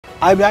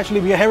I'd actually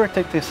be a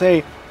heretic to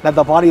say that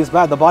the body is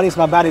bad. The body is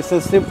not bad. It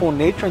says sinful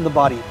nature in the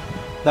body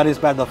that is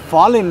bad. The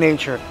fallen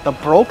nature, the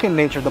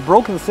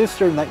broken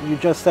sister that you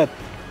just said.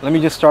 Let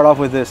me just start off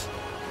with this.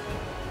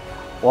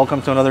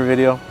 Welcome to another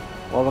video.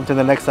 Welcome to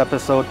the next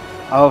episode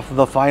of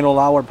the Final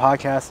Hour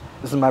podcast.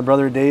 This is my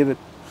brother David,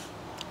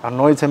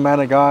 anointed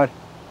man of God.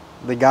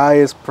 The guy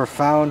is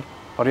profound,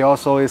 but he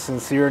also is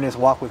sincere in his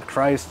walk with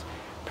Christ,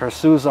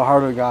 pursues the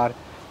heart of God,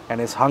 and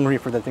is hungry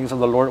for the things of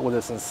the Lord with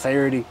a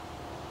sincerity.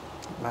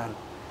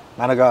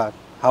 Man of God,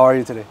 how are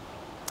you today?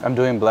 I'm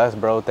doing blessed,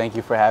 bro. Thank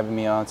you for having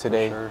me on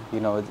today. Sure. You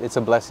know, it's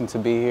a blessing to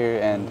be here,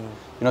 and you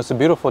know, it's a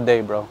beautiful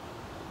day, bro.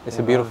 It's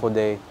a beautiful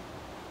day.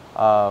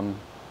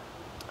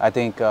 I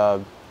think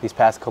these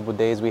past couple of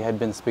days we had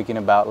been speaking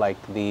about like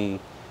the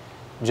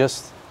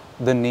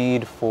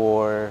need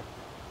for,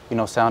 you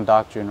know, sound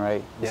doctrine,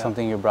 right? Yeah. It's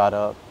something you brought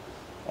up,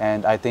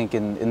 and I think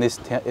in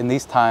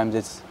these times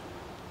it's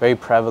very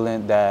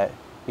prevalent that,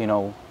 you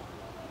know,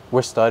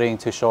 we're studying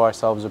to show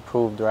ourselves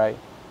approved, right?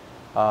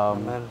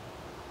 Amen.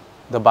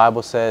 The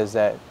Bible says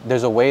that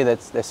there's a way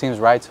that seems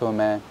right to a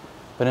man,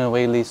 but in a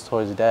way leads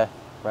towards death,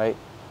 right?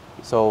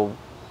 So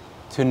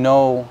to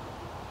know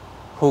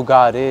who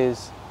God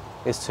is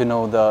to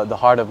know the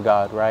heart of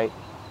God, right?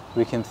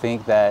 We can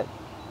think that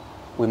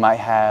we might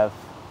have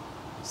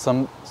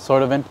some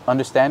sort of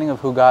understanding of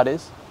who God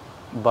is,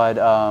 but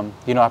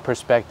you know, our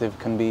perspective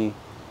can be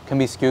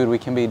skewed. We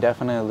can be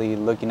definitely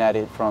looking at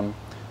it from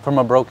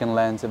a broken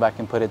lens, if I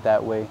can put it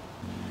that way.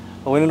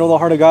 The way to know the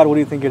heart of God, what do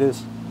you think it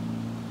is?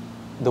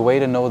 The way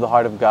to know the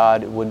heart of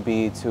God would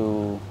be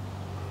to,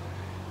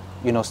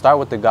 you know, start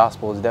with the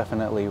Gospels,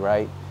 definitely,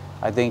 right?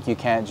 I think you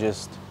can't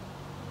just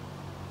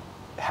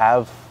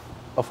have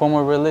a form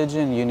of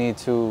religion. You need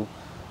to,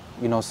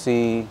 you know,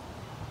 see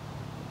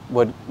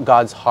what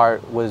God's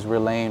heart was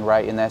relaying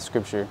right in that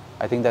scripture.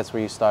 I think that's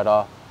where you start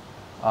off.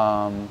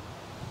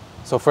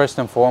 So first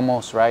and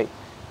foremost, right,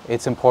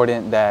 it's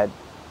important that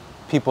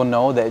people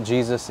know that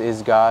Jesus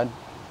is God,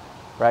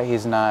 right?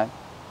 He's not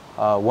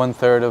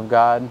 1/3 of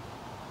God.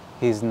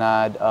 He's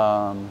not,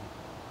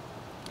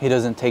 he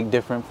doesn't take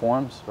different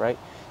forms, right?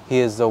 He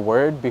is the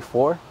Word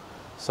before.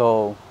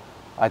 So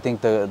I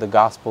think the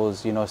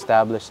Gospels, you know,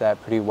 establish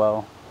that pretty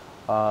well.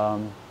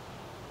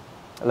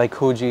 Like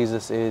who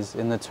Jesus is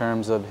in the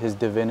terms of his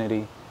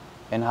divinity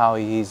and how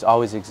he's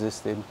always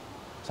existed.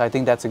 So I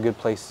think that's a good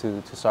place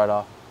to start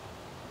off.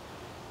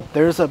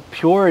 There's a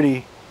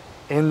purity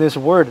in this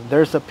word.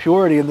 There's a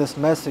purity in this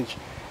message.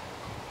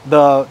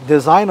 The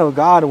design of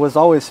God was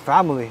always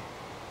family,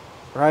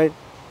 right?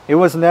 It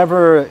was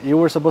never, you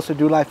were supposed to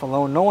do life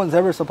alone. No one's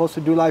ever supposed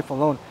to do life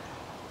alone.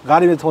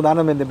 God even told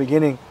Adam in the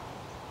beginning,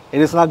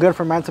 it is not good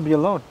for man to be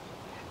alone.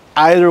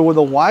 Either with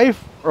a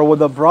wife or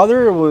with a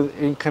brother or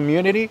in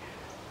community,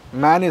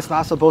 man is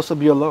not supposed to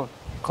be alone.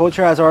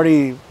 Culture has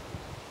already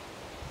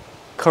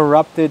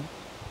corrupted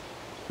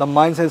the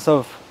mindsets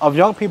of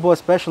young people,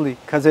 especially,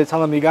 because they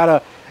tell them you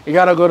gotta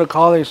go to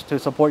college to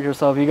support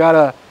yourself. You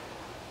gotta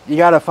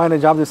find a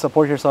job to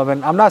support yourself.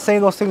 And I'm not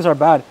saying those things are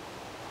bad,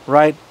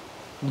 right?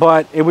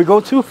 But if we go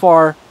too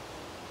far,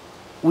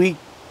 we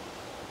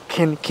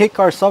can kick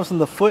ourselves in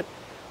the foot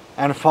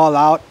and fall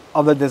out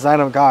of the design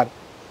of God,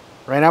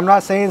 right? I'm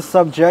not saying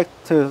subject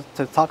to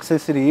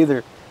toxicity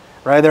either,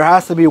 right? There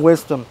has to be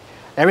wisdom.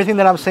 Everything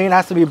that I'm saying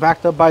has to be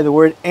backed up by the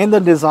word in the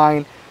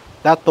design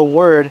that the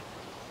word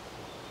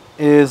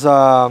is,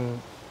 that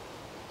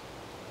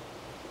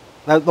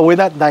the way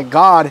that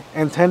God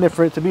intended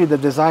for it to be, the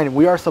design.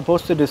 We are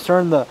supposed to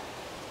discern the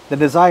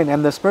design,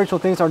 and the spiritual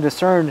things are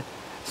discerned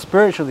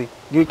spiritually.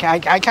 I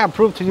can't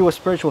prove to you a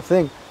spiritual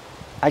thing.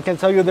 I can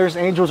tell you there's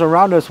angels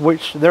around us,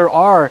 which there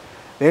are.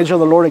 The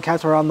angel of the Lord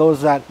encamps around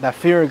those that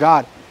fear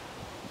God.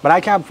 But I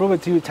can't prove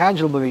it to you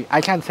tangibly. I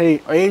can't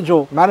say,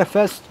 angel,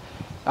 manifest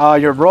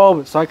your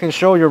robe so I can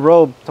show your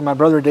robe to my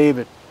brother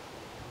David.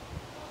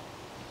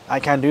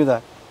 I can't do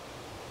that.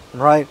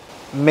 Right?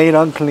 Made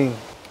unclean.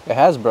 It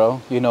has,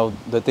 bro. You know,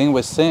 the thing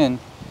with sin,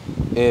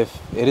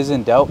 if it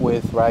isn't dealt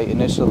with right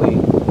initially,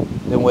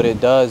 then what it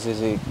does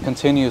is it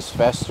continues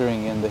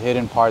festering in the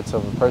hidden parts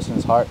of a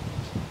person's heart.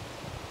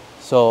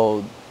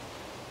 So,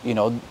 you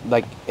know,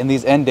 like in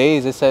these end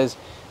days, it says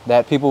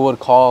that people would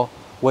call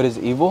what is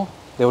evil,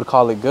 they would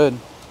call it good.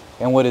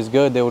 And what is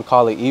good, they would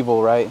call it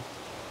evil, right?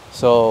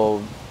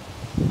 So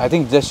I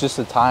think that's just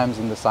the times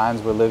and the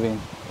signs we're living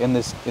in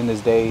this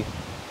day.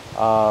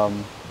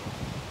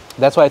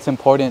 That's why it's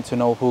important to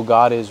know who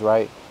God is,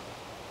 right?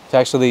 To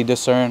actually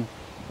discern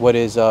what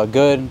is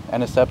good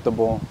and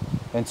acceptable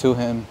into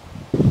Him.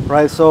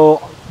 Right, so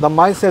the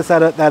mindsets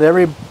that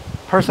every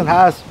person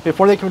has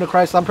before they come to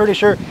Christ, I'm pretty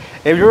sure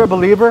if you're a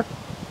believer,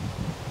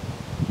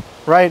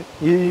 right,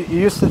 you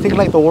used to think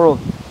like the world.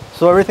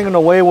 So everything in a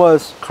way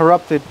was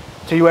corrupted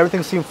to you.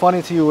 Everything seemed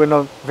funny to you in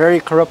a very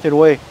corrupted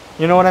way.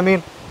 You know what I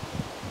mean?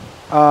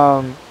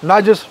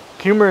 Not just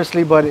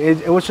humorously, but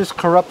it was just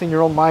corrupting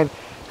your own mind,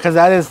 because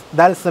that is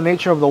the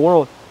nature of the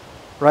world,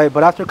 right?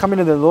 But after coming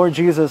to the Lord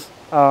Jesus,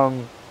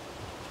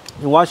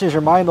 He washes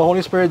your mind. The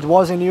Holy Spirit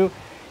dwells in you.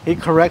 He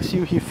corrects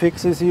you. He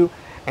fixes you,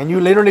 and you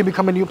literally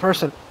become a new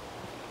person.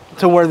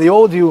 to where the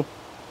old you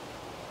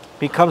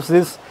becomes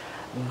this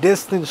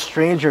distant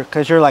stranger,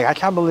 because you're like, I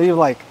can't believe,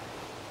 like,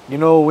 you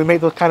know, we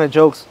make those kind of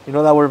jokes, you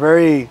know, that we're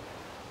very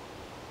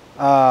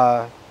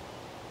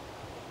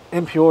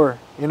impure.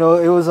 You know,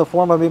 it was a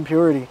form of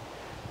impurity,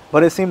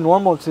 but it seemed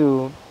normal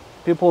to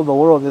people of the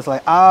world. It's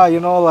like, you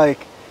know, like,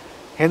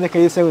 gente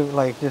que dice,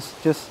 like,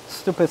 just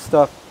stupid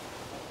stuff,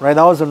 right?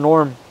 That was the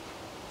norm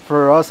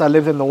for us that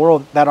lived in the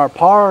world, that are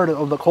part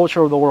of the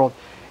culture of the world.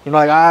 You know,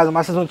 like,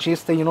 nomás es un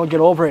chiste, you know,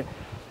 get over it.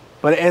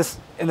 But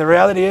and the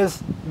reality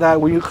is that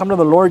when you come to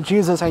the Lord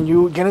Jesus and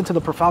you get into the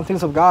profound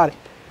things of God,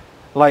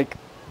 like,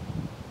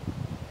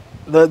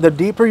 the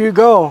deeper you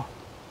go,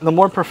 the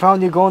more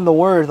profound you go in the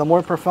Word, the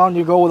more profound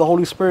you go with the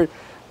Holy Spirit,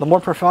 the more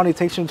profound He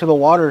takes you into the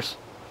waters,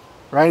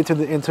 right?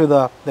 Into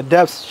the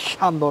depths.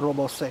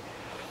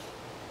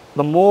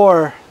 The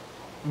more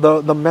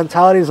the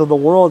mentalities of the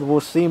world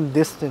will seem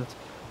distant.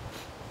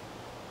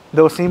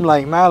 They'll seem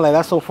like, man, like,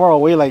 that's so far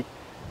away. Like,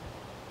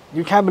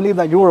 you can't believe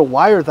that you were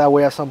wired that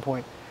way at some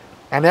point.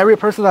 And every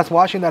person that's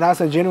watching that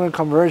has a genuine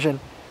conversion,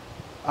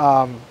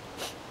 you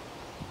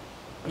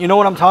know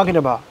what I'm talking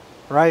about,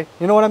 right?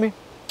 You know what I mean?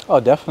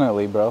 Oh,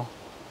 definitely, bro.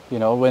 You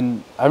know,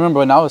 I remember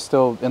when I was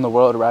still in the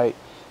world, right,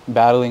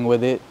 battling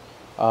with it,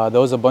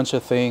 there was a bunch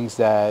of things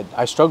that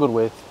I struggled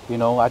with. You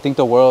know, I think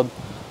the world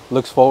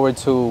looks forward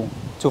to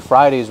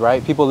Fridays,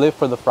 right? People live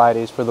for the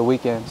Fridays, for the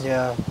weekends,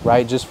 yeah,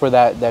 right? Just for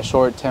that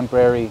short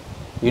temporary,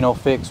 you know,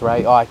 fix,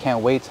 right? Oh, I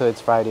can't wait till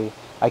it's Friday.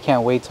 I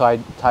can't wait till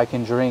I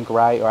can drink,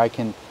 right? Or I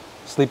can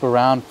sleep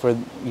around for,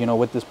 you know,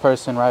 with this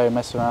person, right? Or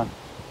mess around.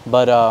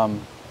 But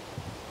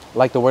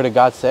like the Word of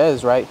God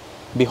says, right?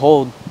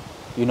 Behold,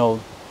 you know,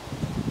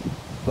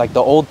 like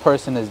the old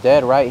person is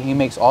dead, right? He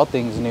makes all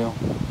things new.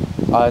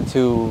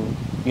 To,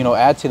 you know,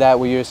 add to that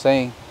what you're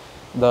saying,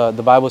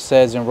 the Bible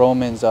says in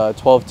Romans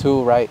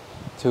 12:2, right?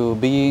 To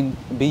be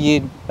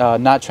ye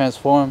not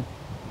transformed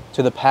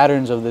to the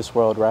patterns of this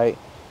world, right?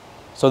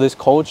 So this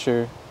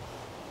culture,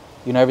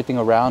 you know, everything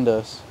around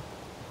us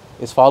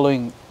is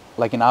following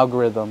like an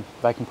algorithm,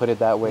 if I can put it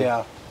that way.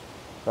 yeah,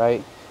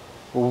 Right?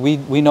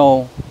 We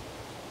know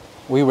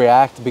we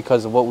react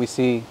because of what we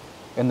see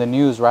in the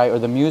news, right? Or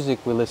the music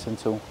we listen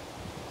to.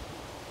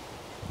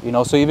 You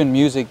know, so even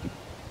music,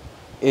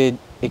 it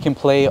can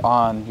play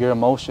on your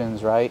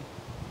emotions, right?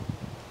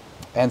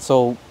 And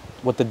so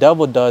what the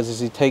devil does is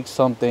he takes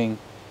something,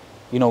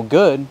 you know,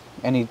 good,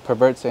 and he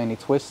perverts it and he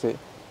twists it.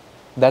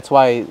 That's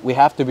why we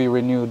have to be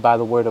renewed by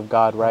the Word of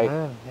God, right?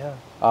 Amen.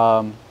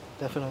 Yeah,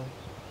 definitely.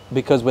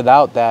 Because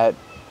without that,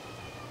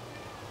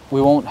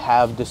 we won't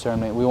have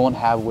discernment, we won't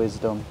have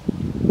wisdom.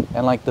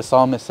 And like the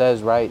psalmist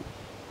says, right,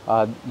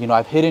 you know,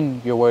 I've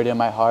hidden your word in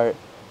my heart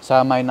so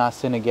I might not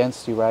sin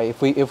against you, right?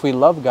 If we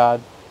love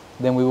God,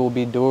 then we will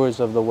be doers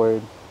of the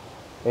word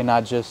and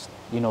not just,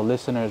 you know,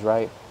 listeners,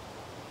 right?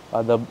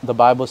 The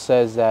Bible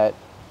says that,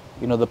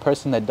 you know, the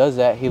person that does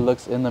that, he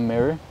looks in the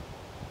mirror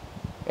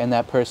and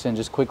that person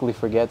just quickly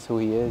forgets who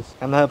he is.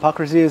 And the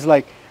hypocrisy is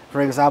like,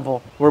 for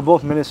example, we're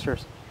both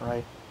ministers,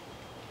 right?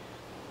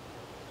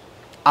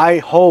 I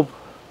hope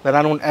that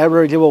I don't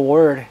ever give a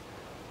word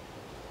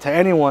to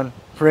anyone.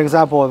 For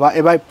example,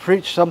 if I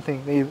preach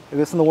something, if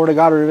it's in the Word of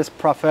God or if it's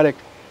prophetic,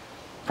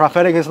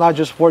 prophetic is not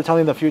just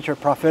foretelling the future.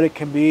 Prophetic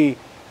can be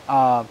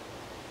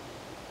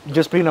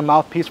just being a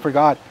mouthpiece for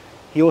God.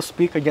 He will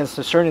speak against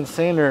a certain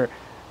sin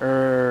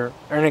or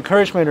an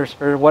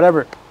encouragement or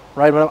whatever,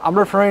 right? But I'm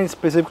referring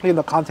specifically in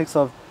the context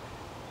of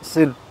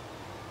sin,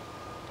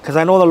 because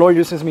I know the Lord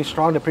uses me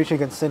strong to preach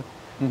against sin.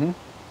 Mm-hmm.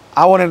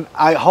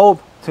 I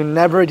hope to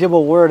never give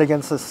a word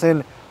against a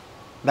sin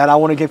that I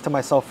want to give to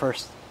myself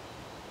first.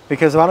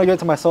 Because if I don't give it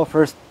to myself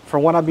first, for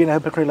one, I'm being a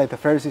hypocrite like the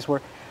Pharisees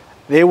were.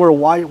 They were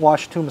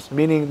whitewashed tombs,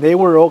 meaning they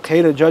were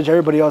okay to judge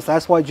everybody else.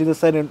 That's why Jesus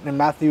said in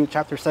Matthew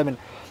chapter 7,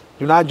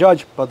 do not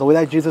judge, but the way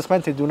that Jesus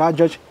meant it, do not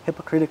judge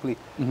hypocritically.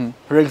 Mm-hmm.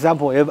 For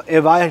example,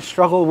 if I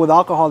struggled with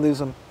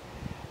alcoholism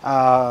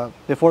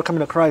before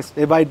coming to Christ,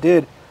 if I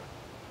did,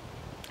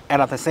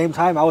 and at the same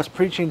time I was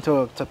preaching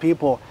to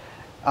people,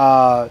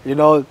 you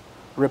know,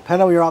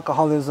 repent of your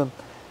alcoholism,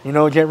 you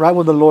know, get right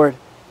with the Lord.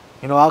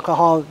 You know,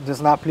 alcohol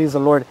does not please the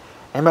Lord.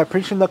 Am I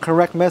preaching the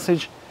correct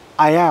message?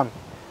 I am.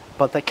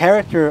 But the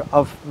character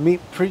of me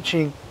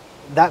preaching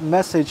that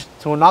message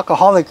to an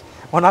alcoholic,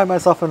 when I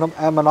myself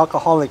am an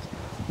alcoholic,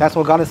 that's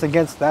what God is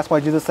against. That's why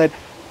Jesus said,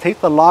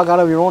 take the log out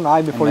of your own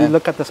eye before you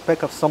look at the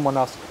speck of someone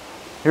else.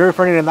 You're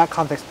referring in that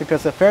context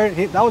because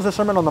that was the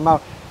Sermon on the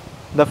Mount.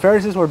 The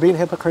Pharisees were being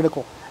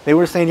hypocritical. They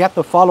were saying you have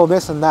to follow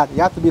this and that.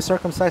 You have to be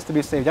circumcised to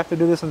be saved. You have to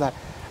do this and that,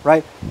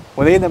 right?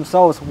 Well, they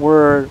themselves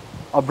were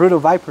a brood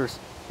of vipers.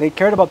 They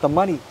cared about the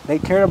money. They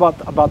cared about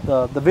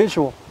the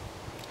visual.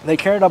 They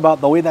cared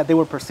about the way that they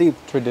were perceived.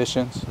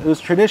 Traditions. It was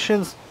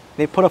traditions.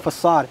 They put a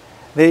facade.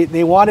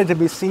 They wanted to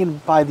be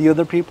seen by the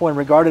other people and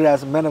regarded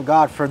as men of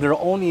God for their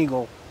own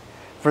ego,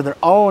 for their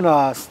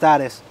own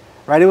status,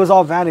 right? It was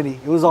all vanity.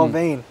 It was all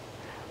vain.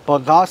 But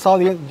God saw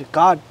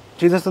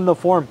Jesus in the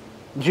form.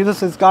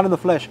 Jesus is God in the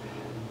flesh.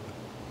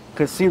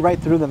 Could see right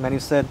through them, and he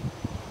said,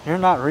 you're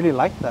not really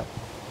like that.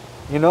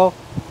 You know,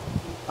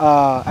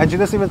 and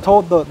Jesus even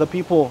told the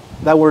people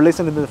that were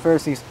listening to the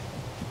Pharisees,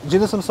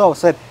 Jesus himself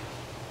said,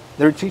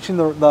 they're teaching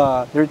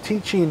they're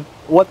teaching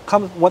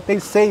what they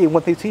say and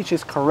what they teach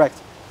is correct.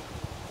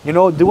 You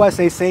know, do as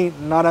they say,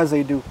 not as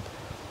they do.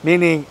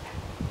 Meaning,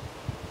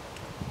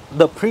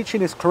 the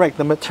preaching is correct.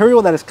 The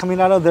material that is coming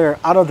out of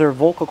their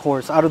vocal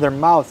cords, out of their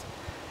mouth,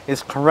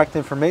 is correct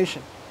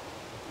information.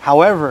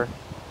 However,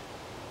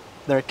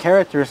 their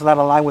character is not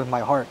aligned with my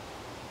heart.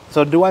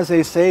 So do as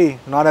they say,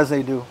 not as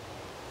they do.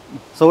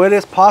 So it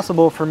is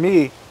possible for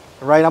me,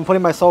 right? I'm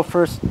putting myself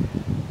first,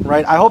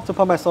 right? I hope to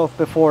put myself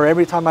before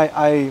every time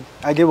I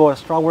give a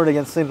strong word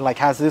against sin. Like,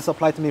 has this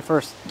applied to me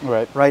first?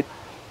 Right. Right.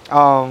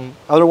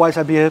 Otherwise,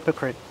 I'd be a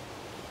hypocrite.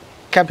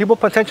 Can people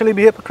potentially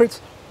be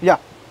hypocrites? Yeah.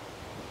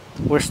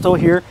 We're still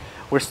here.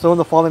 We're still in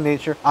the fallen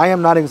nature. I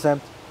am not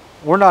exempt.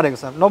 We're not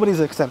exempt. Nobody's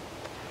exempt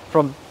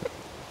from,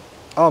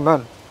 oh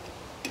man,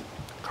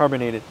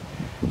 carbonated,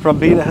 from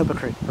being a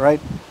hypocrite, right?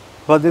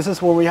 But this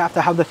is where we have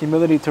to have the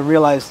humility to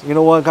realize, you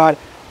know what, God,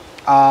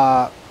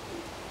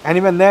 and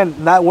even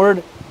then, that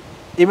word,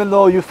 even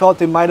though you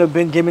felt it might have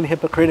been given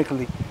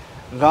hypocritically,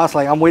 God's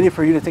like, I'm waiting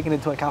for you to take it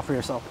into account for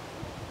yourself.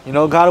 You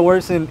know, God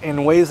works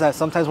in ways that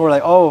sometimes we're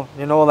like, oh,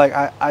 you know, like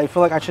I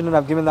feel like I shouldn't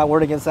have given that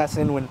word against that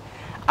sin when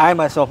I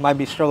myself might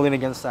be struggling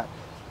against that.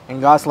 And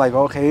God's like,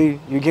 okay,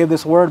 you gave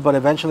this word, but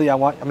eventually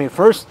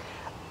first,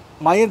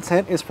 my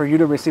intent is for you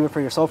to receive it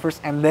for yourself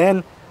first and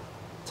then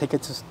take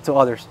it to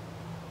others.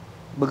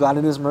 But God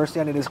in His mercy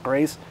and in His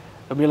grace,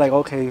 it'll be like,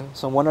 okay,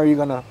 so when are you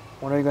gonna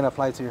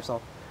apply it to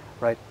yourself,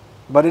 right?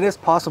 But it is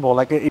possible.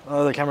 Like,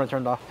 the camera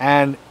turned off,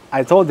 and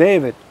I told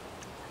David,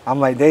 I'm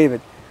like,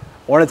 David,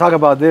 we're gonna talk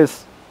about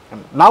this,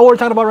 not what we're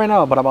talking about right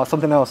now, but about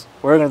something else.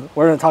 We're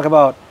gonna talk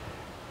about,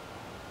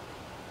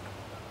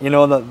 you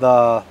know,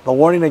 the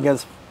warning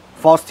against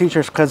false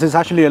teachers, because it's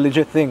actually a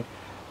legit thing.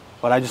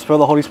 But I just feel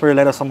the Holy Spirit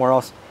led us somewhere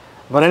else.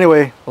 But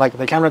anyway, like,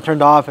 the camera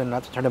turned off and I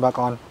have to turn it back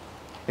on.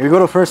 If you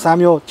go to 1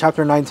 Samuel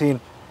chapter 19,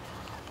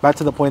 back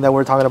to the point that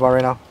we're talking about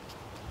right now.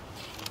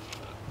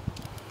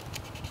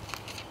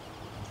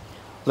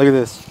 Look at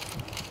this.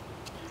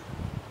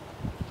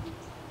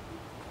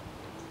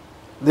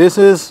 This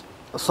is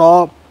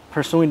Saul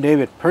pursuing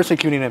David,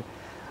 persecuting him,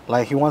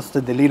 like he wants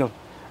to delete him,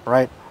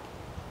 right?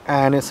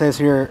 And it says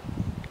here,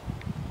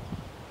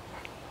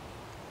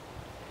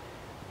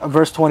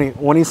 verse 20,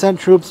 when he sent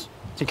troops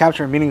to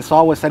capture him, meaning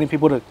Saul was sending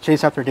people to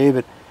chase after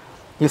David,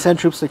 he sent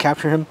troops to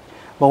capture him.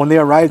 But when they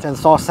arrived and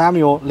saw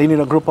Samuel leading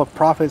a group of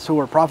prophets who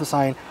were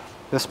prophesying,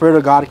 the Spirit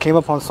of God came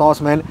upon Saul's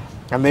men,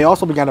 and they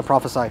also began to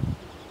prophesy.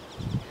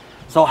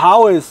 So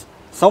how is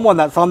someone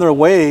that's on their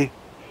way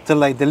to,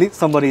 like, delete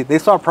somebody, they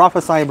start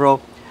prophesying, bro?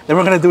 They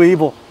were going to do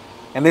evil,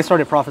 and they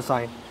started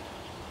prophesying,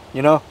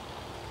 you know?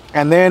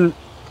 And then,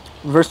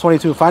 verse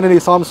 22, finally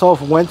Saul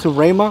himself went to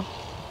Ramah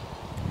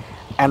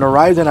and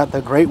arrived at the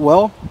great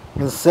well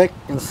in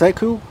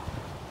Seku.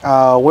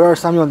 Where are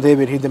Samuel and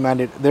David? He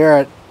demanded. He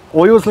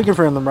was looking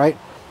for them, right?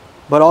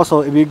 But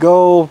also, if you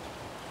go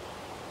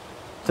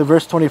to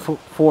verse 23.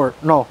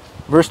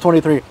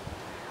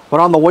 But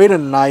on the way to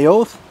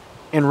Naioth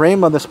in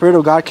Ramah, the Spirit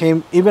of God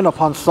came even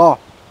upon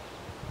Saul,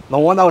 the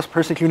one that was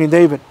persecuting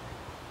David.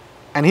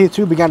 And he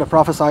too began to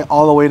prophesy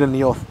all the way to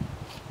Naioth.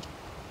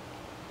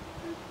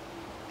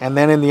 And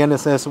then in the end it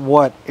says,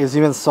 what is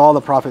even Saul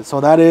the prophet?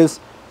 So that is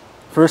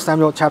 1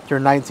 Samuel chapter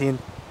 19,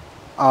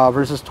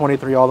 verses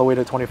 23 all the way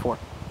to 24.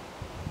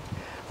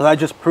 So that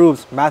just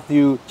proves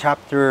Matthew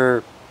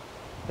chapter,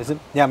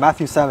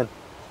 Matthew 7,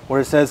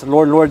 where it says,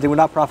 Lord, Lord, they would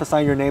not prophesy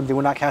in your name, they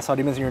would not cast out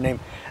demons in your name.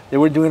 They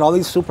were doing all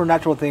these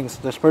supernatural things.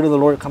 The Spirit of the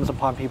Lord comes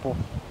upon people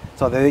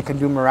so that they can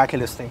do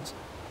miraculous things.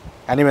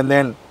 And even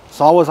then,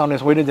 Saul was on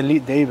his way to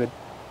delete David.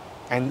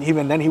 And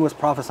even then he was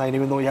prophesying,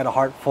 even though he had a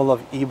heart full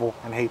of evil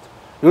and hate.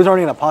 He was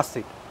already an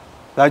apostate.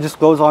 That just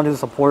goes on to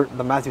support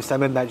the Matthew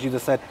 7 that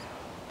Jesus said,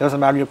 doesn't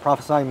matter you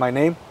prophesy in my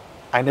name,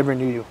 I never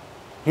knew you.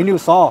 He knew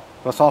Saul,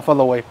 but Saul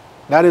fell away.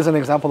 That is an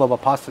example of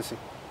apostasy,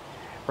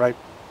 right?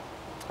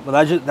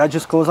 But that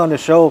just goes on to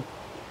show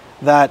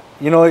that,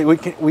 you know,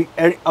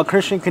 a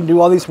Christian can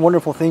do all these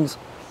wonderful things,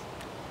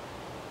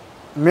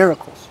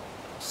 miracles,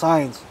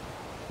 signs,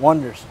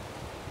 wonders.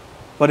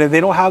 But if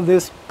they don't have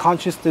this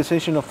conscious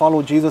decision to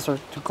follow Jesus or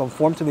to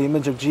conform to the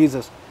image of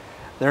Jesus,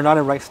 they're not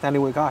in right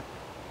standing with God.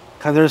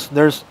 Because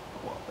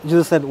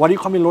Jesus said, why do you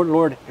call me Lord,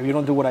 Lord, if you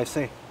don't do what I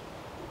say?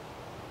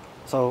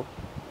 So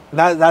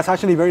that's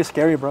actually very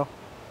scary, bro.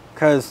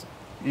 Because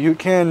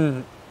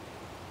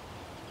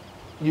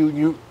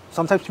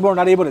sometimes people are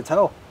not able to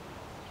tell.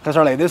 Because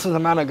they're like, this is a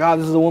man of God,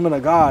 this is a woman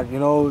of God. You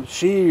know,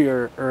 she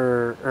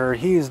or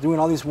he is doing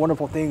all these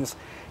wonderful things,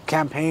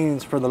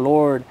 campaigns for the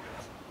Lord,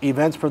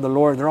 events for the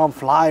Lord. They're on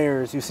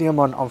flyers. You see them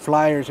on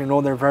flyers, you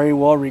know, they're very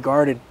well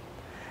regarded.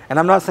 And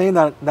I'm not saying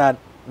that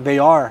they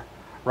are,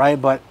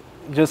 right? But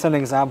just an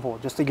example,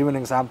 just to give an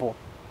example,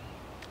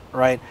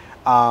 right?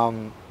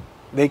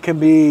 They can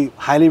be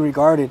highly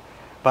regarded,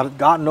 but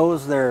God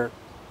knows their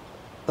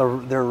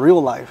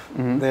real life,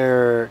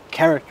 their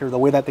character, the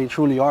way that they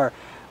truly are.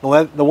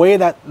 The way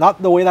that,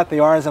 not the way that they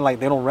are as in like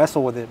they don't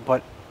wrestle with it,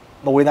 but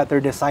the way that they're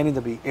deciding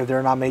to be if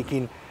they're not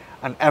making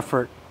an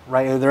effort,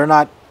 right? They're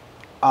not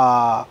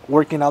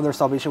working out their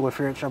salvation with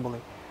fear and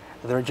trembling.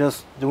 They're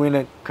just doing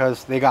it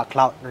because they got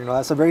clout. You know,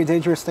 that's a very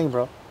dangerous thing,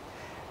 bro.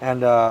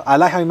 And I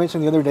like how you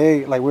mentioned the other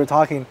day, like we were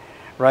talking,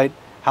 right?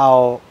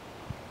 How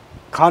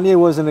Kanye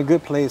was in a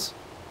good place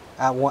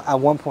at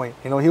one point.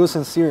 You know, he was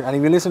sincere, and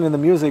if you listen to the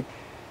music,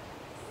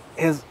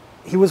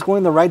 he was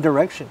going the right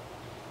direction.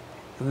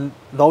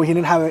 Though he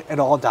didn't have it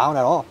all down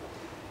at all.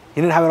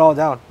 He didn't have it all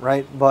down,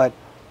 right? But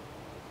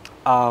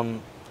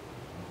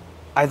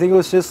I think it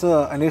was just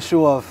an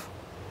issue of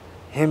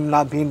him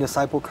not being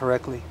discipled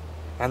correctly,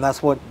 and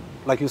that's what,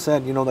 like you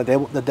said, you know,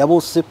 the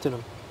devil sifted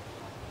him.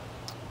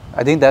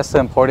 I think that's the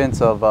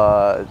importance of,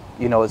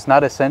 you know, it's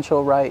not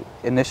essential, right,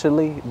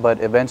 initially, but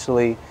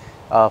eventually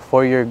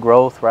for your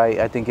growth, right,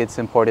 I think it's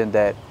important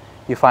that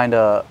you find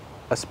a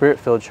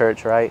spirit-filled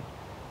church, right,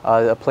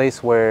 a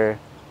place where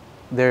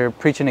they're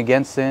preaching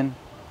against sin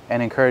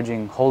and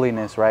encouraging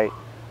holiness, right,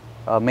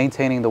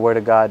 maintaining the Word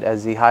of God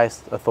as the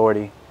highest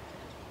authority.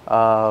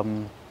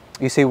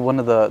 You see one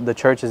of the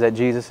churches that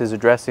Jesus is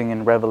addressing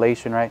in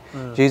Revelation, right,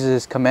 Jesus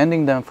is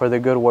commending them for their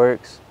good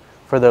works,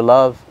 for their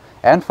love,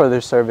 and for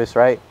their service,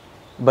 right?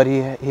 But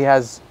he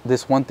has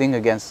this one thing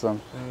against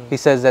them. He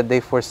says that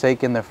they've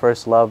forsaken their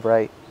first love,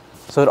 right?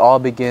 So it all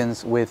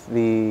begins with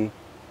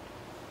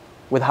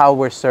how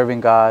we're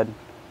serving God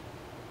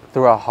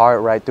through our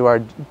heart, right?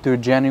 Through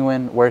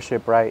genuine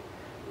worship, right?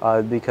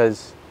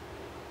 Because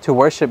to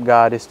worship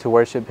God is to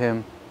worship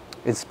Him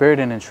in spirit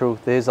and in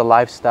truth. It is a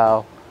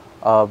lifestyle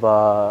of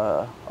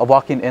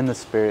walking in the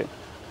Spirit,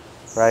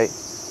 right?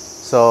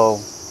 So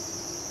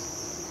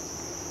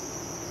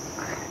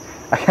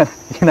you're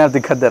gonna have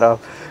to cut that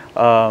off.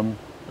 I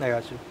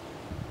got you.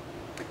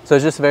 So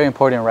it's just very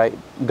important, right?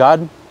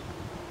 God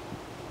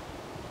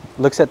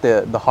looks at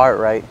the heart,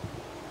 right?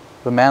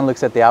 But man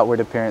looks at the outward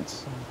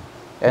appearance.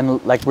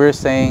 And like we were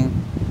saying,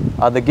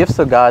 the gifts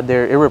of God,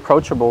 they're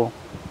irreproachable.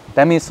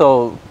 That means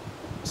so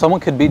someone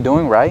could be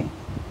doing right,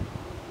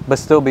 but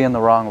still be in the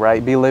wrong,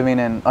 right? Be living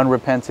in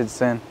unrepented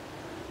sin.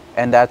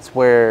 And that's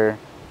where,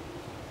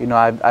 you know,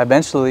 I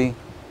eventually,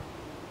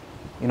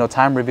 you know,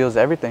 time reveals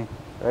everything,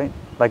 right?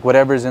 Like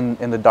whatever's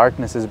in the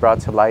darkness is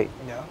brought to light.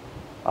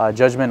 Yeah.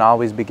 Judgment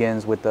always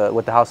begins with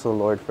the house of the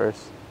Lord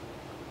first.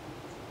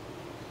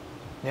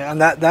 Yeah,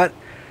 and that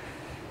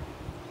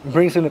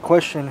brings into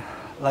question,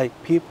 like,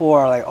 people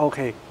are like,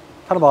 okay,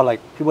 talk about like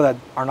people that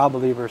are not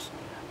believers,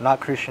 not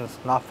Christians,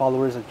 not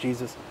followers of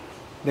Jesus.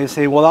 They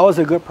say, well, I was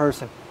a good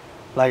person.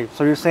 Like,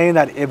 so you're saying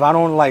that if I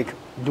don't like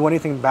do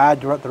anything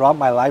bad throughout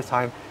my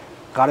lifetime,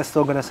 God is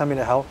still gonna send me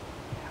to hell?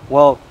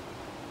 Well,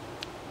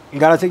 you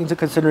gotta take into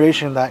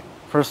consideration that,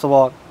 first of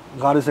all,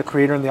 God is the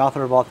creator and the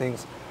author of all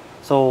things.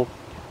 So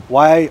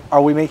why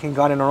are we making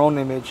God in our own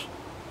image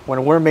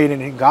when we're made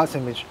in God's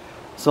image?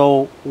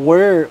 So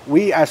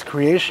we as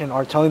creation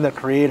are telling the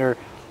creator,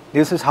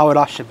 this is how it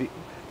ought to be.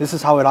 This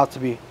is how it ought to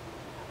be.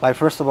 Like,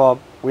 first of all,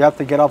 we have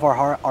to get off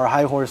our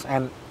high horse.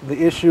 And the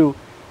issue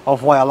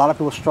of why a lot of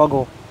people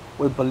struggle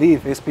with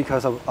belief is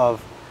because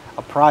of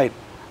pride.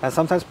 And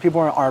sometimes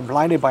people are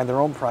blinded by their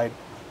own pride.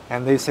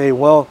 And they say,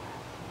 well,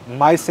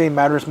 my say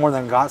matters more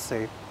than God's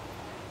say.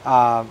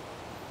 But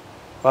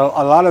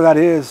a lot of that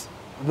is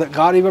that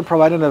God even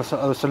provided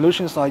a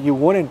solution so that you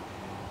wouldn't,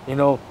 you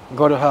know,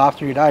 go to hell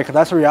after you die. Because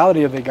that's the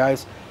reality of it,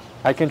 guys.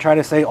 I can try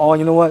to say, oh,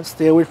 you know what,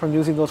 stay away from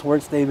using those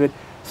words, David.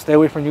 Stay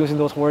away from using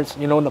those words,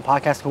 you know, in the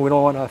podcast, because we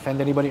don't want to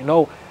offend anybody.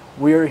 No,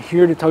 we're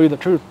here to tell you the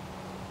truth.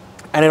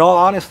 And in all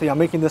honesty, I'm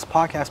making this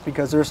podcast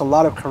because there's a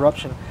lot of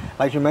corruption.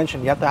 Like you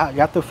mentioned, you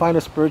have to find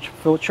a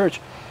spirit-filled church.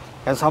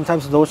 And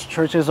sometimes those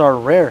churches are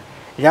rare.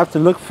 You have to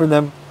look for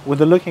them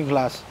with a looking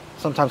glass.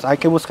 Sometimes hay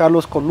que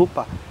buscarlos con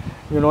lupa.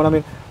 You know what I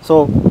mean?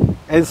 So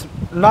it's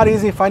not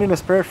easy finding a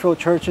spirit-filled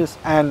churches,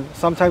 and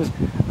sometimes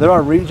there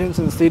are regions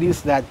and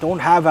cities that don't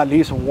have at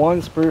least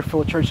one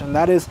spirit-filled church, and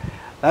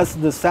that's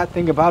the sad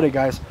thing about it,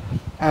 guys.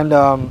 And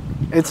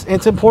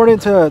it's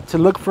important to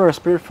look for a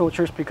spirit-filled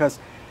church, because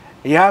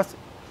you have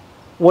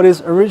what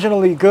is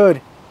originally good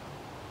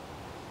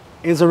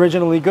is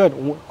originally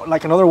good.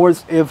 Like, in other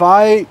words, if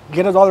I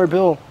get a dollar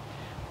bill,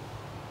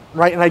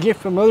 right, and I get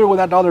familiar with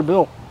that dollar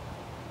bill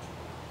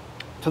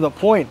to the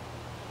point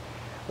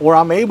where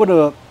I'm able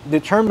to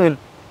determine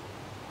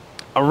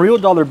a real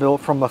dollar bill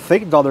from a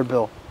fake dollar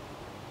bill,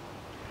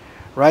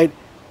 right?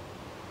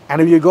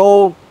 And if you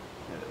go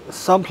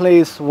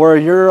someplace where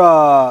you're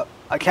a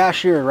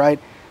cashier, right,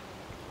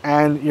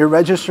 and your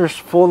register's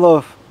full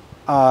of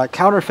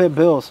counterfeit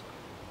bills,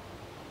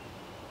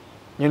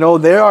 you know,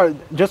 there are,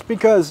 just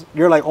because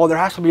you're like, oh, there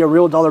has to be a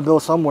real dollar bill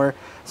somewhere,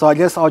 so I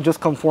guess I'll just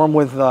conform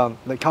with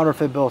the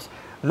counterfeit bills.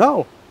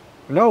 No,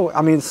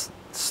 I mean,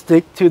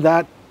 stick to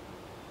that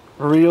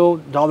real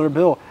dollar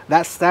bill,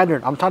 that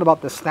standard. I'm talking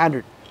about the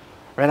standard,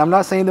 right? I'm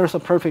not saying there's a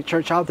perfect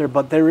church out there,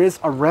 but there is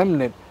a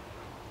remnant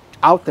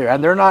out there,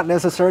 and they're not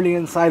necessarily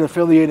inside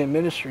affiliated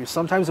ministries.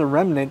 Sometimes a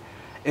remnant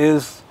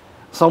is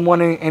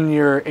someone in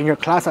your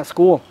class at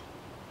school.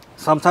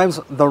 Sometimes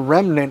the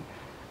remnant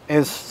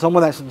is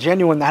someone that's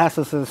genuine, that has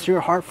a sincere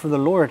heart for the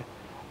Lord.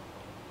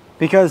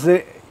 Because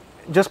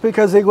just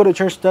because they go to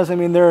church doesn't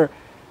mean they're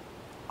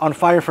on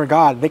fire for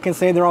God. They can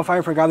say they're on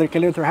fire for God. They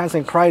can lift their hands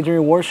and cry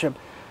during worship.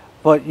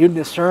 But you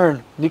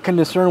can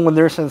discern when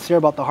they're sincere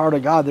about the heart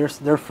of God.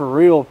 They're for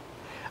real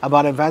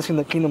about advancing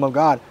the kingdom of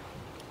God.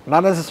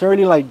 Not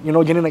necessarily like,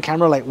 getting the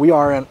camera like we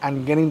are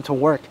and getting to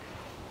work.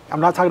 I'm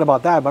not talking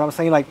about that, but I'm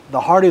saying like the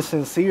heart is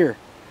sincere,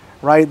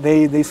 right?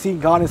 They see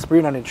God in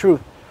spirit and in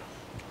truth.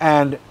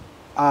 And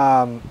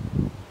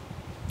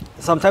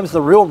sometimes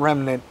the real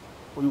remnant,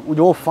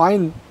 you'll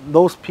find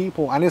those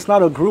people, and it's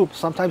not a group.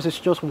 Sometimes it's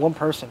just one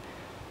person.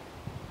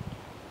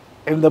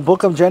 In the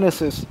book of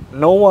Genesis,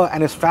 Noah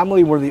and his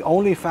family were the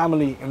only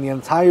family in the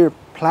entire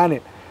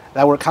planet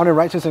that were counted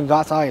righteous in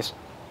God's eyes.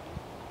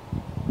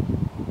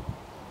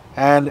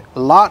 And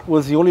Lot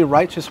was the only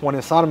righteous one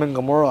in Sodom and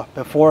Gomorrah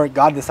before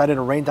God decided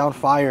to rain down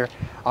fire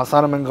on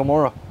Sodom and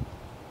Gomorrah.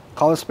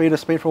 Call a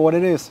spade for what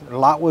it is.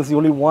 Lot was the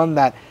only one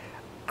that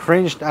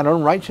cringed at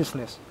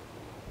unrighteousness.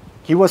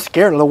 He was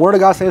scared. The Word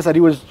of God says that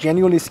he was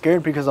genuinely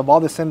scared because of all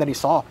the sin that he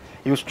saw.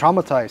 He was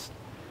traumatized.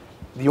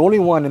 The only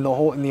one in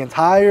the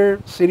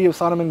entire city of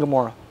Sodom and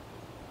Gomorrah.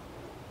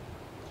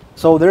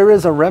 So there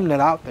is a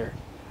remnant out there,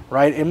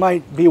 right? It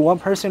might be one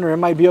person or it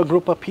might be a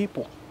group of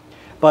people.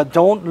 But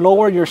don't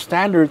lower your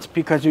standards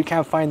because you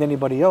can't find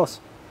anybody else,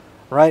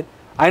 right?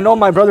 I know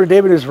my brother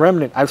David is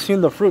remnant. I've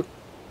seen the fruit.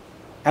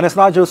 And it's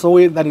not just the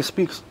way that he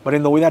speaks, but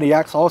in the way that he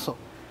acts also.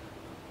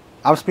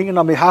 I'm speaking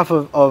on behalf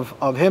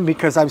of him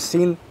because I've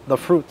seen the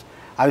fruit.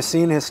 I've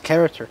seen his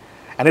character.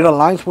 And it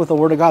aligns with the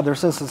Word of God.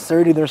 There's a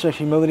sincerity, there's a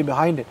humility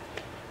behind it,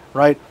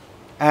 right?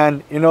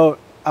 And, and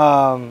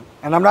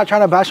I'm not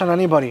trying to bash on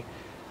anybody,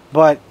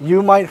 but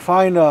you might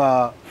find,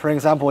 for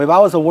example, if I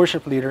was a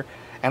worship leader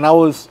and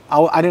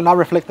I did not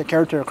reflect the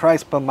character of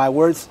Christ, but my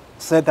words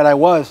said that I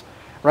was,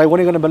 right? What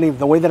are you going to believe?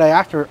 The way that I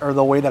act or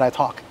the way that I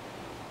talk,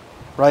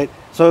 right?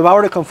 So if I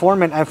were to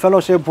conform and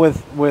fellowship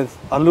with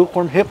a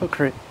lukewarm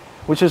hypocrite,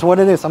 which is what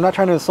it is. I'm not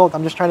trying to insult.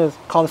 I'm just trying to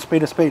call a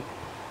spade a spade.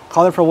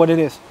 Call it for what it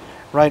is,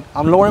 right?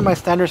 I'm lowering my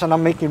standards and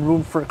I'm making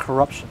room for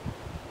corruption.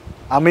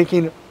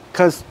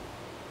 Because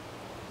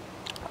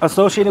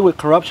associated with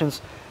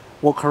corruptions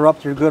will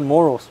corrupt your good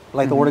morals,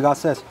 like the Word of God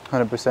says.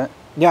 100%.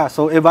 Yeah,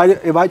 so if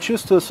I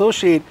choose to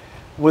associate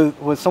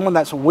with someone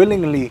that's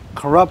willingly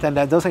corrupt and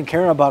that doesn't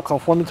care about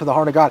conforming to the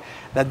heart of God,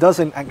 that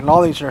doesn't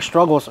acknowledge their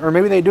struggles, or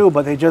maybe they do,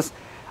 but they just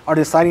are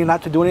deciding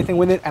not to do anything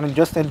with it and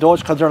just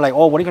indulge because they're like,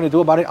 oh, what are you going to do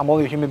about it? I'm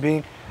only a human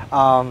being.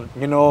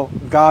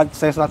 God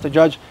says not to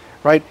judge,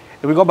 right?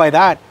 If we go by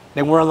that,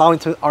 then we're allowing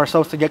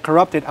ourselves to get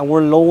corrupted and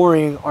we're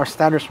lowering our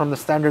standards from the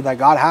standard that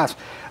God has.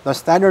 The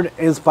standard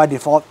is by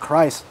default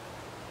Christ.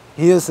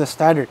 He is the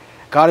standard.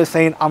 God is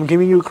saying, I'm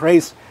giving you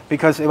grace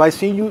because if I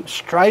see you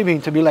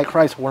striving to be like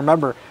Christ,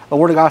 remember, the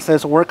Word of God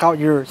says, work out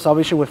your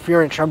salvation with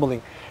fear and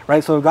trembling,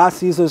 right? So if God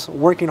sees us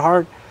working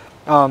hard,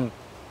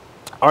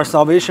 our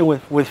salvation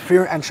with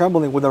fear and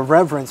trembling, with a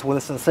reverence, with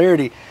a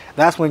sincerity,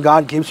 that's when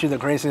God gives you the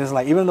grace. And it's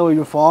like, even though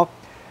you fall,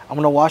 I'm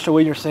going to wash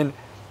away your sin,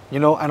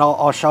 and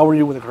I'll shower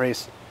you with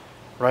grace,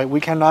 right?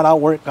 We cannot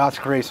outwork God's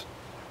grace,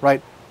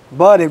 right?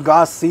 But if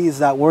God sees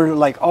that we're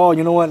like, oh,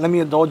 you know what, let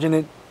me indulge in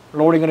it,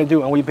 what are you going to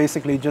do? And we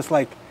basically just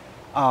like,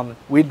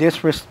 we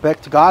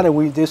disrespect God and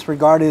we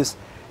disregard His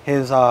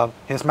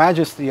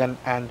majesty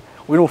and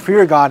we don't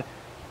fear God,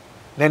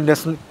 then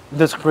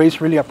does grace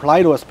really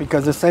apply to us?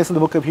 Because it says in the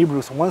book of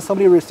Hebrews, once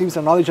somebody receives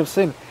the knowledge of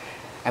sin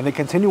and they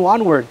continue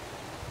onward,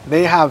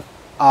 they have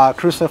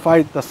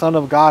crucified the Son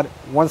of God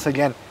once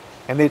again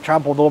and they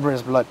trampled over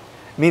His blood.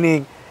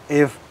 Meaning,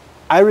 if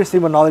I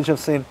receive a knowledge of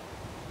sin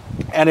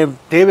and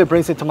if David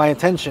brings it to my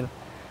attention,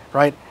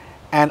 right,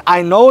 and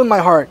I know in my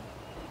heart,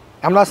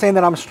 I'm not saying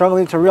that I'm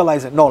struggling to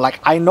realize it. No, like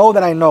I know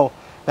that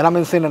I'm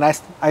in sin and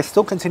I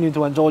still continue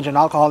to indulge in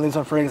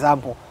alcoholism, for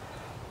example.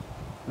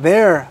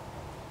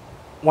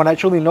 When I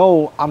truly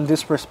know I'm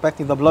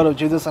disrespecting the blood of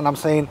Jesus and I'm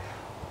saying,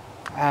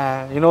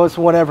 it's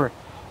whatever.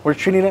 We're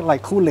treating it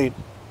like Kool-Aid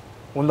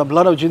when the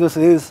blood of Jesus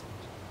is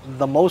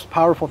the most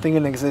powerful thing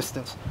in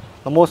existence,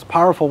 the most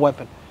powerful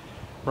weapon,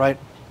 right?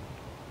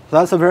 So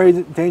that's a very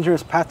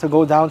dangerous path to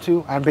go down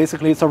to, and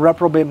basically it's a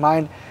reprobate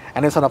mind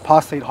and it's an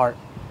apostate heart,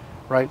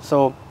 right?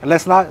 So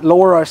let's not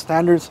lower our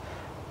standards.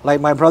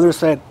 Like my brother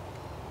said,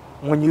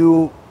 when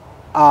you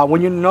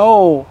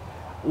know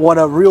what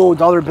a real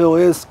dollar bill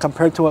is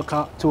compared to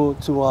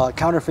a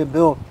counterfeit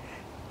bill,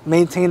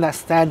 maintain that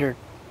standard.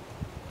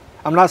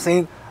 I'm not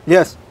saying,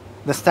 yes,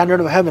 the standard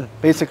of heaven,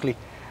 basically.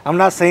 I'm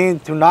not saying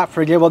to not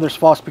forgive others'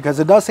 faults, because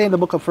it does say in the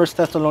book of 1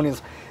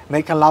 Thessalonians,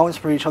 make allowance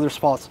for each other's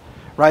faults,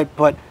 right?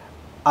 But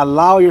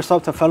allow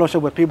yourself to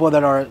fellowship with people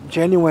that are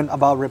genuine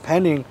about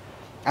repenting,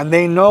 and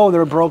they know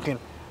they're broken,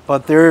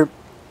 but they're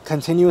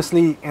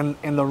continuously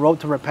in the road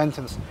to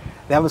repentance.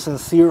 They have a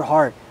sincere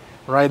heart.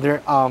 Right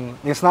there,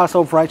 it's not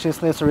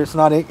self-righteousness, or it's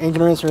not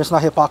ignorance, or it's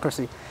not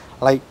hypocrisy.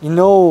 Like,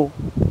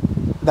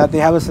 that they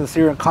have a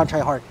sincere and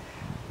contrite heart.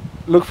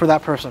 Look for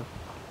that person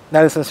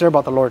that is sincere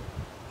about the Lord.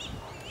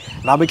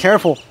 Now be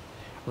careful,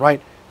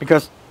 right?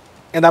 Because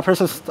in that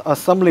person's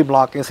assembly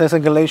block, it says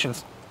in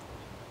Galatians,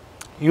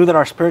 you that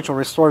are spiritual,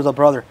 restore the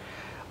brother,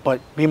 but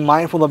be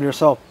mindful of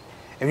yourself.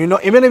 If you know,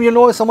 even if you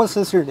know someone's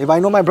sincere, if I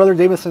know my brother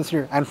David's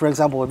sincere, and for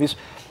example, if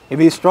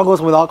he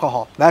struggles with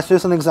alcohol, that's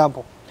just an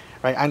example,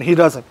 right? And he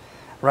doesn't,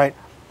 right?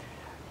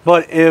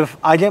 But if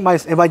I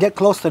get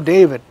close to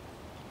David,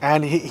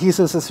 and he's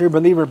a sincere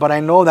believer, but I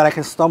know that I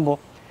can stumble,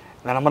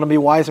 and I'm gonna be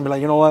wise and be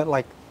like, you know what,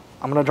 like,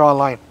 I'm gonna draw a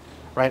line,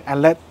 right?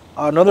 And let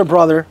another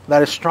brother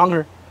that is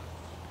stronger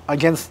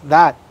against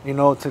that, you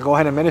know, to go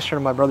ahead and minister to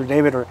my brother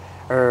David,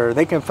 or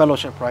they can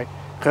fellowship, right?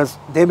 Because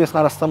David's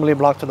not a stumbling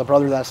block to the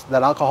brother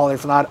that alcohol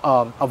is not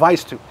a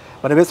vice to.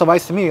 But if it's a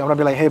vice to me, I'm gonna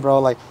be like, hey, bro,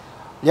 like,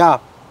 yeah,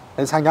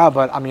 let's hang out,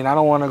 but I mean, I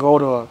don't want to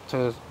go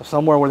to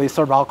somewhere where they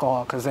serve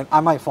alcohol, because then I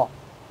might fall.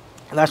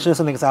 And that's just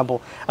an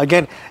example.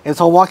 Again,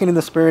 it's all walking in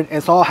the Spirit.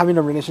 It's all having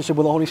a relationship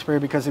with the Holy Spirit,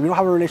 because if you don't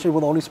have a relationship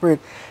with the Holy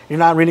Spirit, you're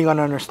not really going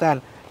to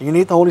understand. You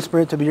need the Holy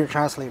Spirit to be your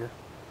translator.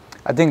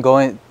 I think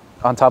going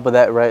on top of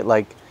that, right,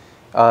 like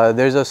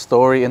there's a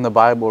story in the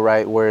Bible,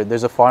 right, where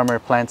there's a farmer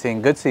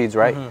planting good seeds,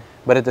 right? Mm-hmm.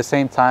 But at the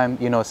same time,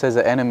 you know, it says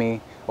the enemy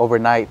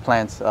overnight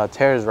plants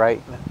tares,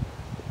 right?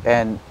 Yeah.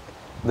 And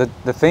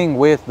the thing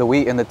with the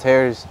wheat and the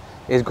tares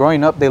is,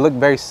 growing up, they look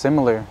very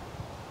similar.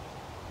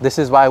 This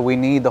is why we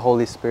need the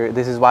Holy Spirit.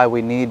 This is why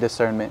we need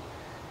discernment.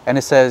 And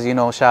it says, you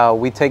know, shall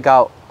we take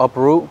out,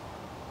 uproot,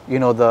 you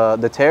know,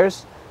 the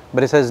tares?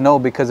 But it says no,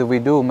 because if we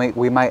do,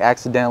 we might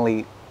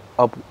accidentally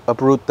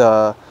uproot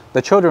the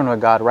children of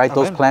God, right?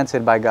 Amen. Those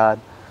planted by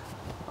God.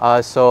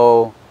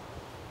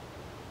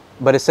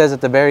 But it says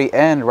at the very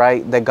end,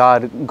 right, that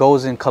God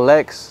goes and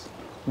collects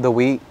the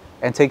wheat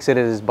and takes it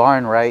at his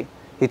barn, right?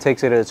 He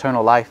takes it to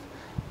eternal life.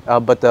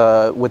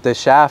 But with the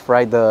shaft,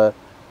 right, the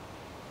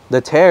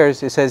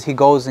tares, it says he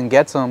goes and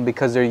gets them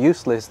because they're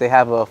useless. They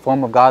have a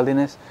form of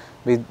godliness.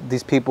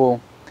 These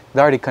people,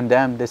 they're already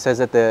condemned. It says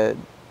that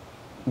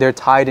they're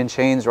tied in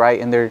chains, right,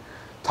 and they're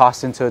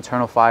tossed into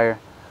eternal fire.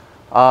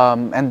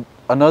 And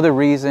another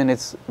reason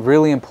it's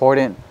really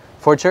important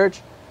for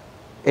church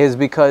is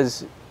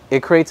because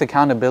it creates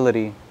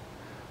accountability.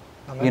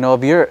 Amen. You know,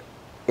 if you're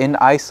in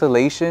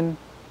isolation,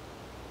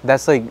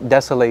 that's like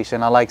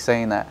desolation. I like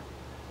saying that,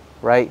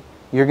 right?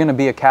 You're going to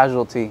be a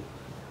casualty,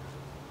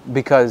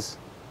 because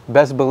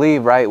best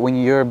believe, right, when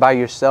you're by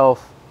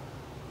yourself,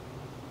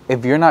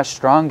 if you're not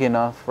strong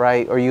enough,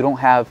 right, or you don't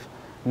have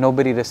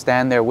nobody to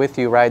stand there with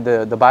you, right,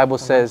 the Bible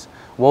says,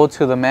 woe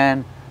to the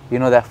man, you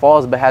know, that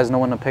falls but has no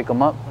one to pick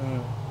him up.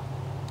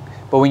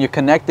 But when you're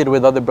connected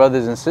with other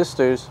brothers and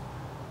sisters,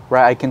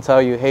 right, I can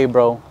tell you, hey,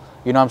 bro,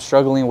 you know, I'm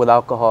struggling with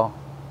alcohol.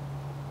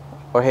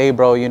 Or, hey,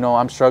 bro, you know,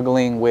 I'm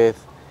struggling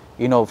with,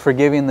 you know,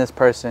 forgiving this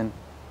person.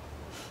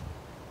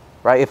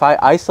 Right? If I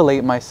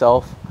isolate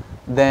myself,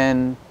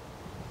 then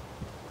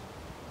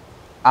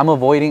I'm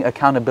avoiding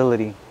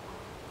accountability.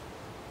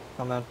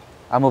 Amen.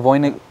 I'm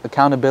avoiding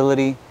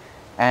accountability,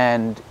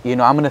 and, you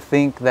know, I'm going to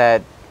think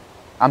that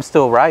I'm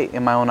still right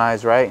in my own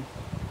eyes, right?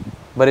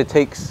 But it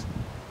takes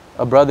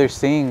a brother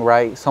seeing,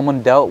 right,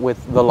 someone dealt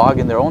with the log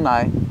in their own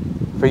eye,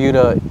 for you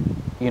to,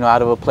 you know,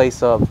 out of a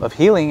place of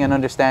healing and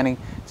understanding,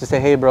 to say,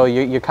 hey, bro,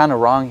 you're kind of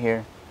wrong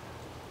here,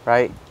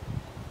 right?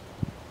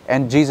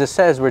 And Jesus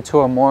says, where two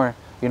or more,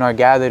 you know, are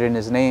gathered in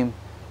his name,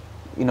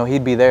 you know,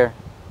 he'd be there.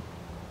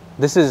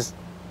 This is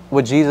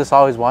what Jesus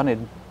always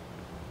wanted,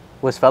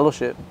 was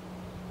fellowship,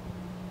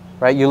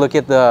 right? You look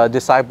at the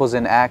disciples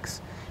in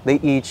Acts, they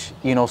each,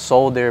 you know,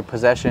 sold their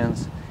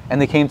possessions, and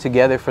they came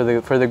together for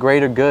the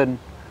greater good,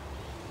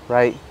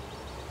 right?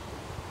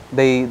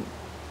 They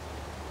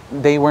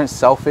weren't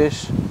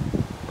selfish,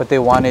 but they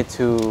all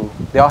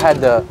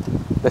had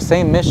the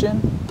same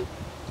mission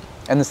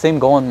and the same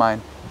goal in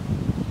mind.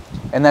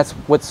 And that's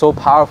what's so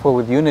powerful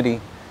with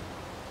unity.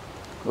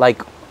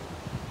 Like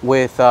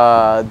with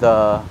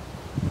the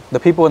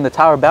people in the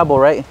Tower of Babel,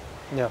 right?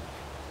 Yeah.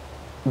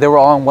 They were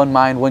all in one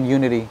mind, one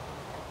unity.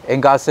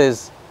 And God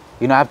says,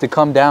 you know, I have to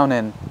come down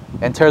and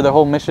tear the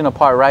whole mission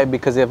apart, right?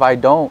 Because if I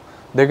don't,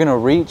 they're going to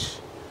reach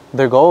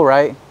their goal,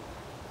 right?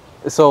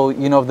 So,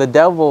 you know, if the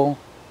devil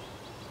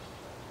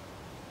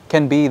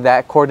can be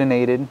that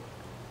coordinated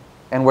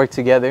and work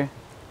together,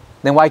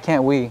 then why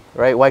can't we,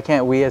 right? Why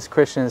can't we as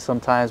Christians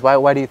sometimes?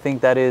 Why do you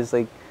think that is?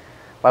 Like,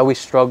 why we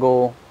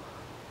struggle,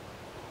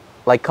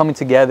 like, coming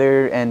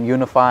together and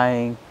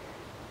unifying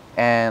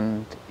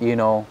and, you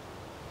know,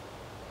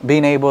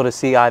 being able to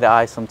see eye to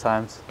eye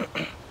sometimes?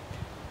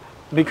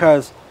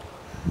 Because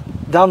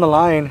down the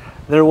line,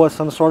 there was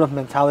some sort of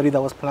mentality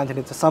that was planted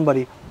into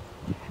somebody,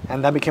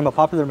 and that became a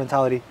popular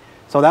mentality.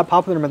 So that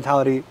popular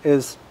mentality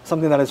is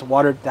something that is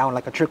watered down,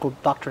 like a trickle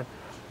doctrine.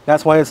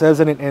 That's why it says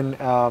in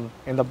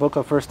the book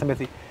of 1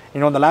 Timothy, you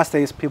know, in the last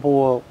days,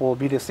 people will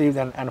be deceived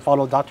and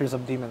follow doctrines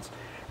of demons,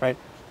 right?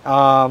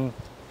 And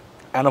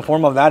a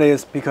form of that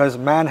is because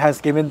man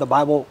has given the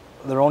Bible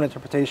their own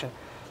interpretation.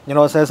 You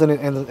know, it says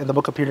in the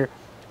book of Peter,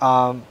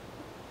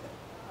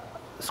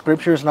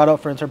 Scripture is not up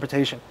for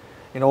interpretation.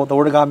 You know, what the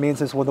Word of God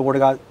means is what the Word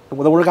of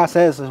God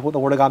says is what the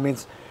Word of God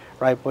means,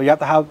 right? But you have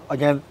to have,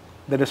 again,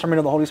 the discernment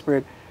of the Holy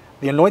Spirit,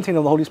 the anointing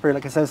of the Holy Spirit,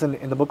 like it says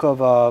in the book of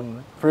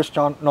 1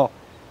 John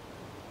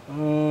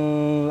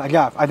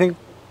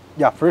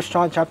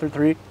chapter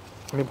 3.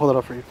 Let me pull it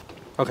up for you.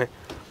 Okay.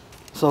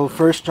 So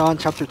 1 John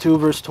chapter 2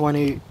 verse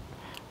 20,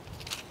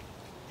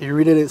 you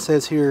read it, it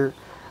says here,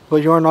 but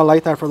you are not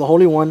like that, for the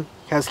Holy One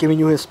has given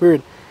you his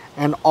Spirit,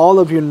 and all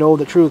of you know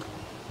the truth.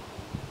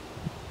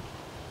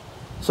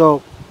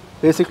 So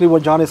basically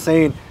what John is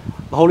saying,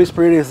 the Holy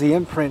Spirit is the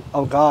imprint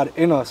of God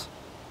in us.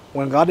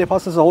 When God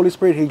deposits the Holy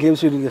Spirit, he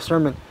gives you the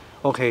discernment.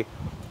 Okay,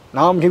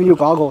 now I'm giving you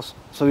goggles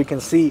so you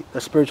can see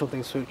the spiritual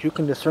things, so you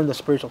can discern the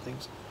spiritual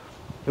things.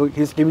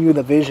 He's giving you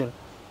the vision,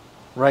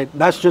 right?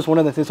 That's just one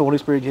of the things the Holy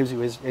Spirit gives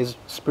you, is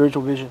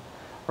spiritual vision,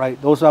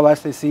 right? Those who have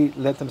eyes to see,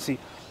 let them see.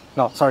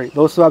 No, sorry,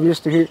 those who have ears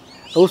to hear,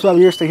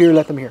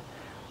 let them hear.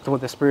 That's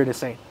what the Spirit is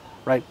saying,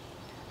 right?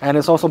 And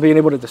it's also being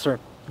able to discern.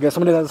 Because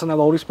somebody that doesn't have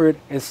the Holy Spirit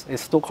is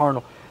still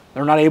carnal.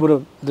 They're not able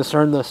to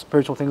discern the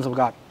spiritual things of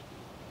God,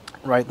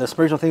 right? The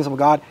spiritual things of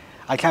God,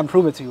 I can't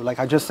prove it to you. Like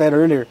I just said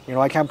earlier,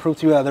 I can't prove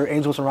to you that there are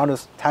angels around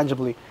us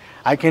tangibly.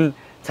 I can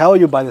tell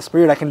you by the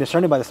Spirit, I can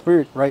discern it by the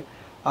Spirit, right?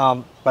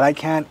 But I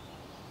can't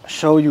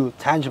show you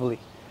tangibly,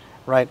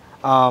 right?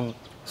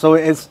 So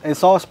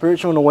it's all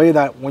spiritual in a way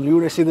that when you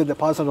receive the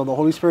deposit of the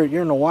Holy Spirit,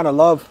 you're going to want to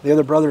love the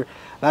other brother.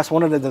 That's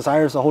one of the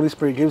desires the Holy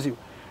Spirit gives you,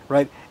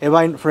 right?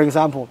 For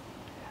example,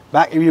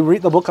 if you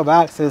read the book of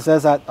Acts, it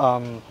says that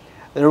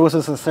there was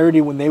a sincerity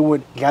when they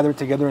would gather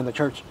together in the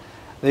church.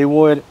 They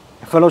would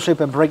fellowship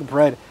and break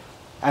bread.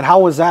 And how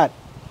was that?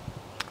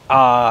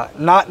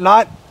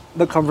 Not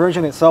the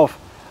conversion itself,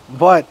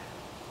 but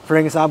for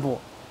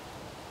example,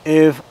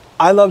 if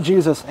I love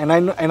Jesus and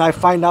I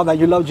find out that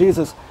you love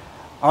Jesus,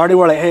 already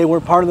we're like, hey, we're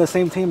part of the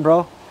same team,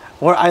 bro.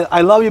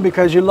 I love you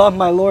because you love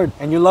my Lord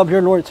and you love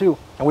your Lord too,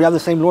 and we have the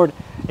same Lord.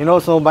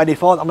 So by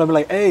default, I'm gonna be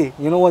like, hey,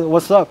 you know what?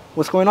 What's up?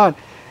 What's going on?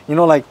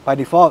 Like by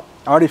default,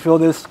 I already feel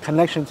this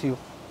connection to you,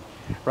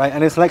 right?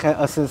 And it's like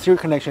a sincere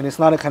connection. It's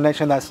not a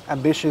connection that's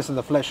ambitious in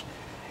the flesh.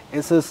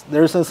 It's just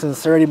there's a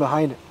sincerity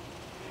behind it,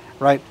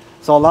 right?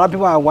 So a lot of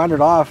people have wandered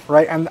off,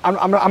 right? And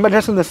I'm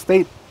addressing the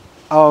state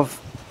of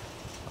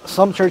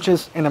some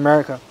churches in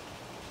America.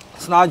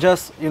 It's not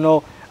just in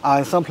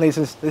some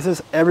places. This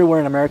is everywhere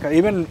in America,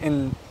 even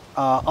in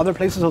other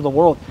places of the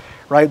world,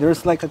 right?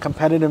 There's like a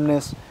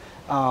competitiveness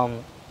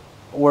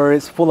where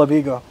it's full of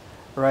ego,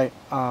 right?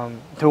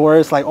 To where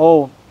it's like,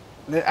 oh,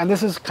 and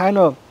this is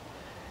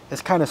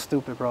it's kind of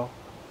stupid, bro.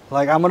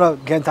 Like I'm gonna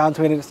get down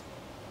to it. I'm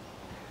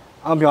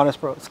gonna be honest,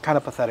 bro. It's kind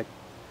of pathetic.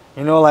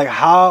 Like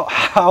how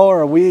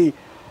are we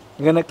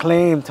gonna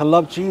claim to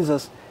love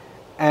Jesus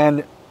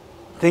and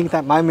think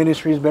that my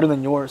ministry is better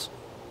than yours?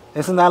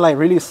 Isn't that like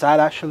really sad,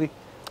 actually?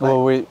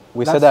 Well,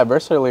 we said that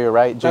verse earlier,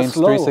 right? James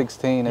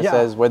 3:16. It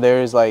says, where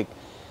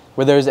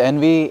there's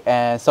envy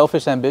and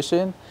selfish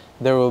ambition,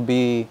 there will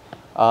be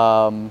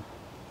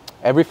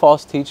every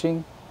false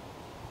teaching,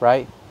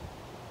 right?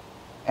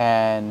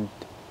 And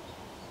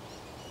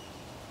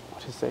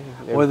what did it say?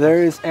 Where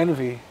there is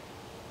envy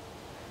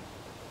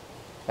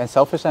and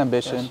selfish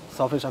ambition. Yes,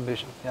 selfish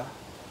ambition, yeah.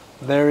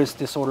 There is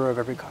disorder of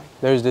every kind.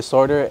 There's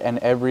disorder and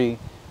every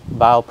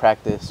vile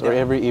practice or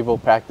every evil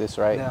practice,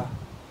 right? Yeah.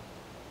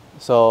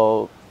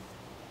 So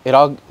it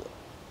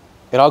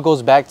all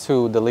goes back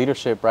to the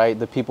leadership, right?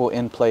 The people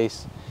in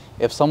place.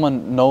 If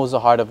someone knows the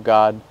heart of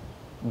God,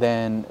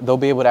 then they'll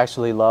be able to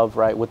actually love,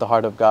 right, with the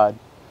heart of God.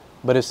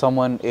 But if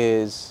someone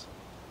is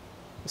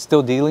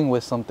still dealing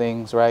with some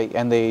things, right,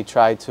 and they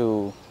try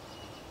to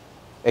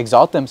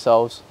exalt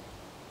themselves,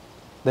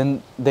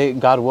 then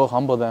God will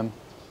humble them,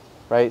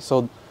 right?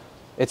 So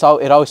it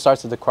always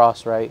starts at the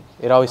cross, right?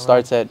 It always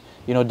starts at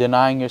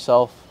denying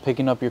yourself,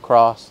 picking up your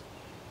cross,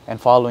 and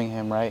following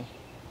Him, right?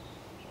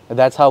 And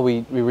that's how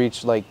we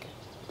reach like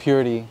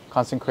purity,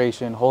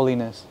 consecration,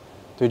 holiness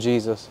through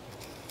Jesus.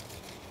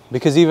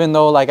 Because even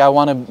though like I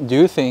want to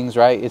do things,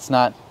 right, it's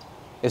no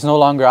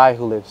longer I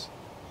who lives,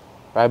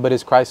 right? But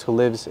it's Christ who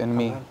lives in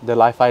me. The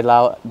life I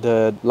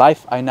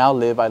now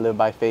live, I live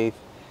by faith,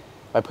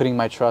 by putting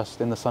my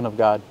trust in the Son of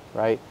God,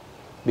 right?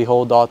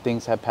 Behold, all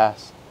things have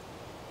passed,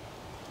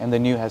 and the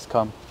new has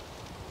come.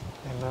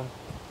 Amen.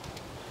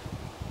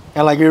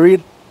 And like you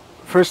read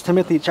 1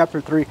 Timothy chapter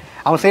 3.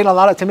 I'm saying a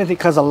lot of Timothy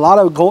because a lot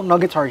of gold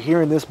nuggets are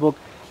here in this book,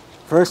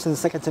 1st and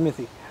 2nd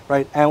Timothy,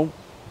 right? And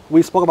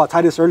we spoke about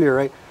Titus earlier,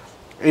 right?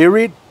 You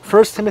read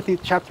 1 Timothy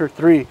chapter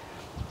 3,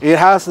 it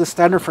has the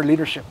standard for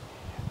leadership,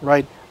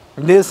 right?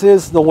 This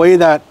is the way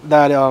that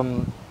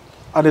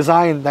a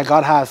design that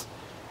God has,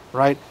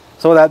 right?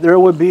 So that there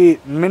would be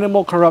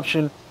minimal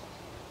corruption,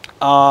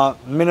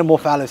 minimal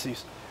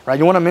fallacies, right?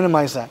 You want to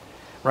minimize that,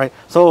 right?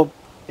 So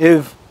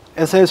if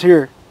it says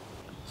here,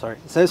 it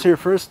says here,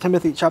 1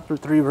 Timothy chapter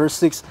 3, verse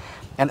 6,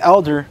 an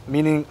elder,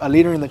 meaning a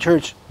leader in the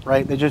church,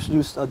 right? They just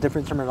used a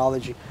different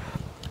terminology.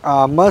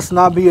 Must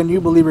not be a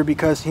new believer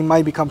because he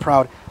might become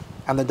proud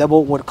and the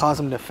devil would cause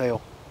him to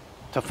fall.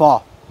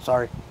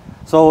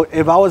 So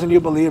if I was a new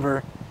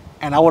believer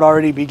and I would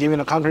already be given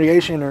a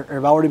congregation or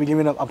if I already be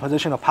given a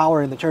position of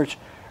power in the church,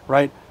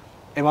 right?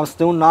 If I'm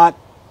still not,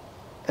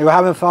 if I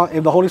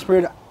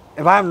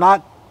have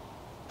not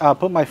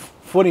put my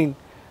footing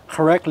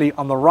correctly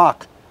on the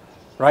rock,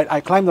 right?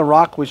 I climb the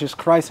rock, which is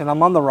Christ, and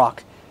I'm on the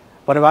rock.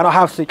 But if I don't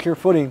have secure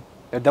footing,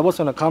 The devil's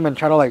going to come and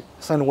try to like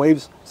send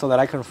waves so that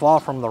I can fall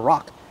from the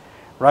rock,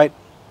 right?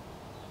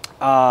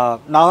 Now,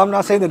 I'm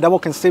not saying the devil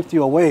can sift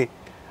you away,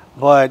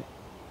 but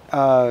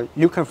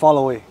you can fall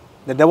away.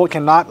 The devil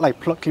cannot like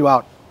pluck you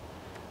out,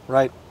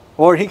 right?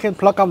 Or he can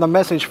pluck out the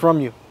message from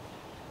you.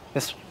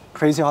 It's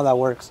crazy how that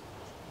works.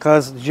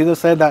 Because Jesus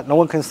said that no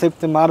one can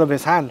sift him out of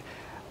his hand.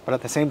 But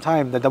at the same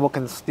time, the devil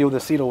can steal the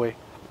seed away,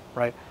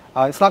 right?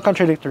 It's not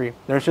contradictory.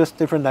 There's just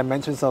different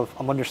dimensions of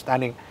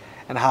understanding.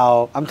 And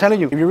how, I'm telling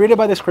you, if you read it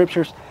by the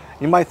scriptures,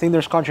 you might think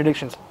there's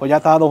contradictions. But you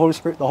have to have the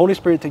Holy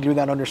Spirit to give you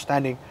that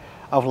understanding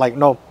of like,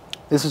 no,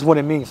 this is what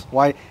it means.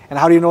 Why? And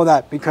how do you know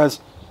that? Because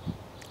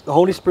the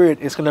Holy Spirit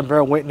is going to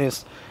bear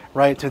witness,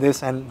 right, to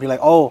this and be like,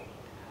 oh,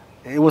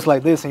 it was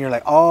like this. And you're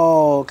like,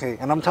 oh, okay.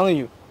 And I'm telling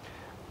you,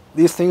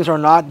 these things are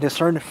not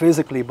discerned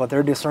physically, but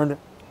they're discerned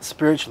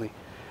spiritually,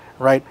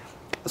 right?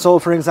 So,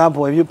 for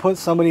example, if you put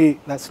somebody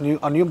that's new,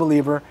 a new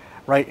believer,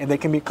 right, and they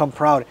can become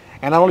proud.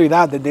 And not only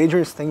that, the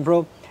dangerous thing,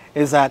 bro,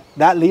 is that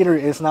that leader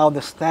is now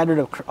the standard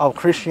of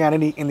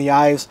Christianity in the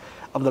eyes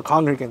of the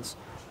congregants.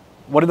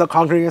 What do the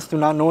congregants do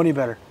not know any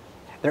better?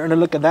 They're going to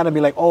look at that and be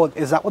like, oh,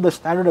 is that what the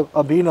standard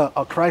of being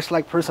a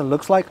Christ-like person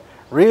looks like?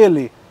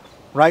 Really?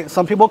 Right?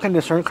 Some people can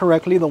discern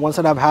correctly, the ones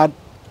that have had,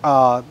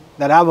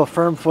 that have a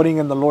firm footing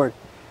in the Lord,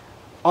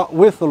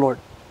 with the Lord,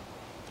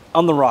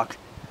 on the rock.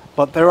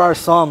 But there are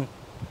some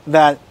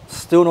that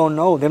still don't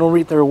know. They don't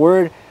read their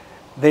word.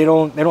 They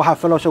don't have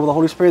fellowship with the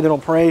Holy Spirit. They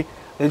don't pray.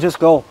 They just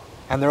go.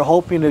 And they're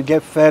hoping to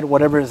get fed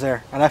whatever is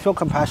there. And I feel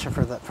compassion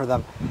for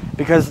them.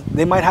 Because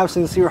they might have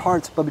sincere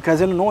hearts, but because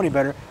they don't know any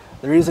better,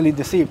 they're easily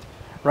deceived.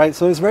 Right?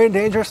 So it's very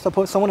dangerous to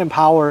put someone in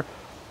power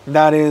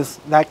that is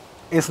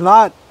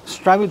not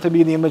striving to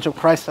be the image of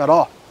Christ at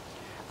all.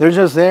 They're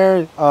just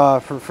there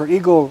for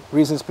ego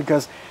reasons,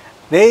 because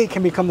they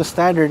can become the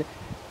standard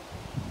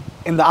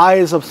in the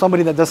eyes of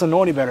somebody that doesn't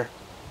know any better.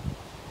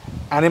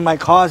 And it might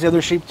cause the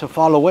other sheep to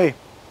fall away.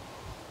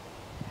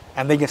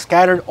 And they get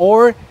scattered.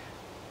 Or,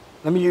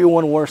 let me give you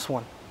one worse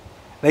one.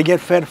 They get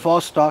fed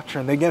false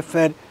doctrine. They get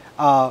fed,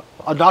 a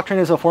doctrine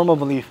is a form of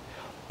belief.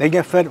 They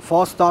get fed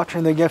false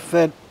doctrine. They get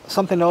fed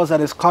something else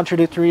that is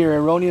contradictory or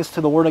erroneous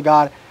to the Word of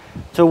God.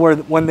 To where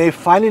when they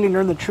finally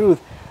learn the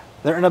truth,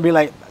 they're going to be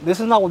like, this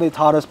is not what they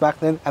taught us back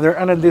then. And they're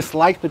going to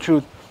dislike the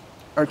truth.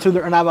 Or two,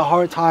 they're going to have a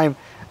hard time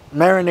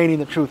marinating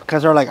the truth.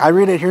 Because they're like, I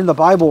read it here in the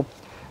Bible,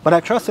 but I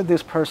trusted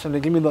this person to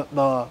give me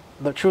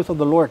the truth of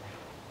the Lord.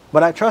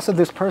 But I trusted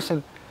this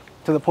person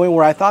to the point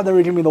where I thought they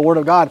were giving me the Word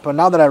of God. But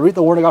now that I read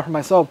the Word of God for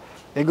myself,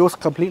 it goes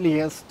completely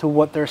against to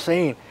what they're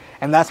saying.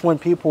 And that's when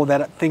people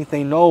that think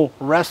they know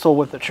wrestle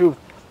with the truth.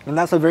 And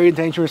that's a very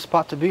dangerous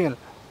spot to be in.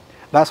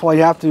 That's why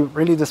you have to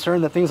really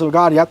discern the things of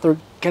God. You have to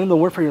get in the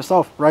Word for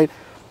yourself, right?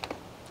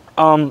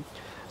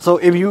 So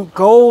if you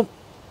go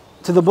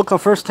to the book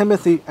of 1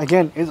 Timothy,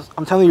 again,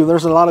 I'm telling you,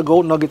 there's a lot of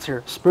gold nuggets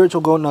here,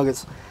 spiritual gold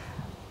nuggets.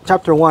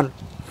 Chapter 1,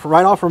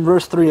 right off from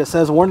verse 3, it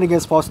says, warning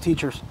against false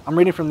teachers. I'm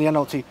reading from the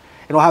NLT.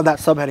 It'll have that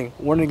subheading,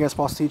 warning against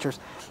false teachers.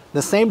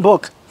 The same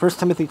book, 1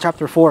 Timothy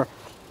chapter 4,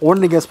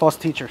 warning against false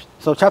teachers.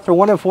 So chapter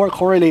 1 and 4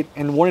 correlate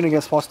in warning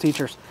against false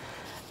teachers.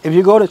 If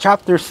you go to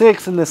chapter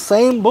 6 in the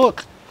same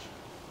book,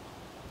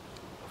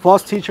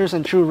 false teachers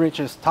and true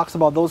riches, talks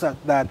about those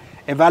that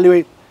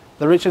evaluate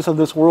the riches of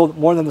this world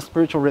more than the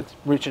spiritual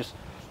riches.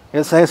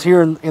 It says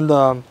here in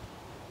the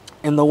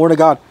Word of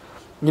God,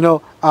 you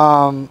know,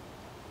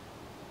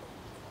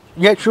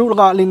 yet true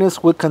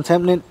godliness with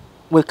contentment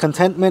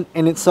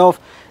in itself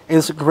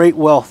is great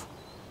wealth,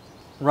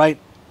 right?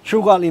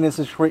 True godliness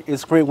is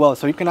great wealth.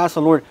 So you can ask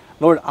the Lord,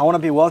 Lord, I want to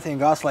be wealthy, and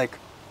God's like,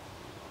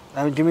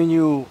 I'm giving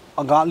you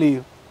a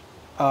godly.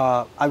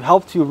 I've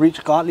helped you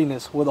reach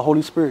godliness with the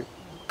Holy Spirit,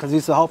 because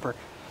He's the helper,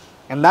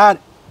 and that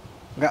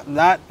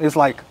is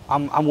like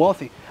I'm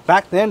wealthy.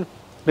 Back then,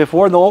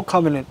 before the old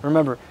covenant,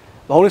 remember,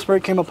 the Holy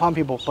Spirit came upon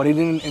people, but He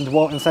didn't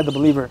indwell inside the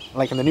believer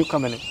like in the new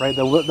covenant, right?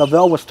 The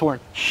veil was torn.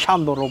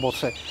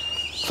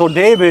 So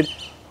David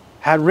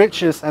had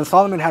riches and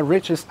Solomon had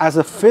riches as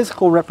a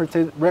physical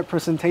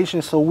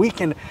representation, so we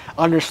can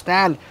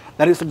understand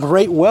that it's a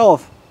great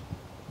wealth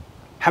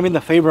having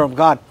the favor of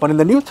God. But in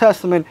the New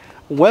Testament,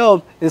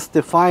 wealth is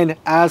defined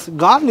as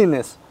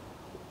godliness.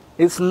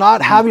 It's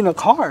not having a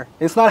car.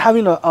 It's not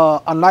having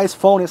a nice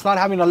phone. It's not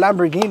having a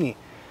Lamborghini.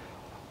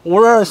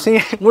 We're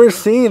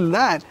seeing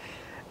that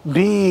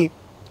be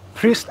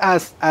preached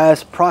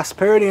as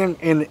prosperity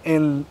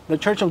in the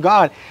church of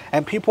God,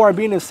 and people are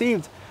being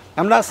deceived.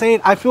 I'm not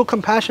saying, I feel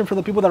compassion for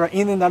the people that are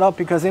eating that up,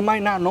 because they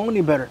might not know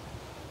any better.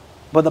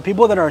 But the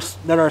people that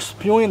are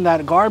spewing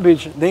that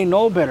garbage, they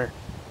know better,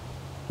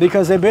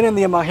 because they've been in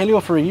the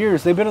evangelio for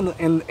years. They've been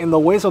in the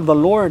ways of the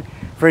Lord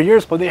for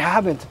years, but they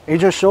haven't. It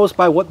just shows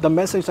by what the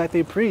message that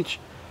they preach.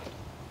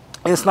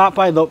 It's not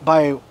by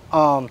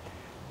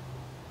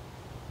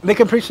they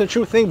can preach the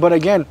true thing, but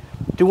again,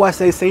 do as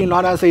they say,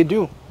 not as they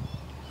do.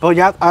 But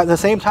at the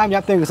same time, you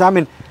have to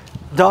examine,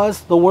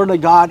 does the Word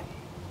of God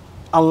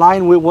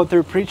align with what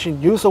they're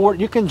preaching? Use the word.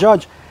 You can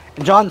judge.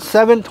 John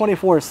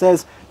 7:24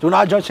 says, do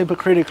not judge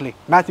hypocritically.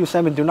 Matthew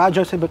 7, do not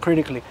judge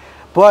hypocritically.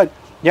 But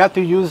you have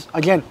to use,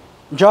 again,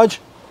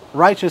 judge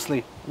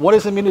righteously. What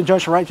does it mean to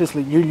judge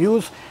righteously? You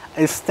use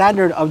a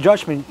standard of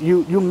judgment.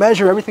 You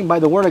measure everything by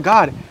the word of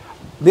God.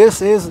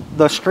 This is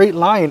the straight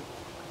line.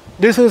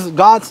 This is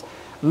God's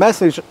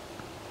message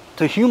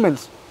to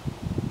humans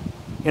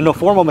in the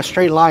form of a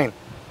straight line,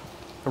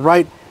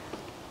 right?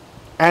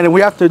 And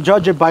we have to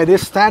judge it by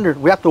this standard.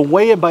 We have to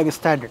weigh it by this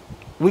standard.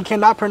 We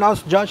cannot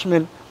pronounce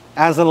judgment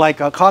as in like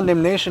a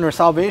condemnation or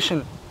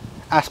salvation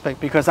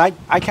aspect, because I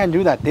can't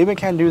do that. David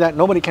can't do that.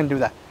 Nobody can do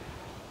that,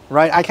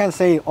 right? I can't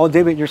say, oh,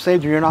 David, you're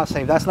saved or you're not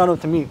saved. That's not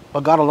up to me,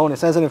 but God alone. It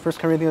says it in 1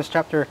 Corinthians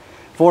chapter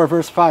 4,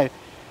 verse 5.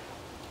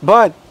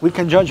 But we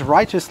can judge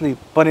righteously,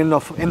 but in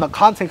the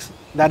context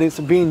that it's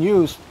being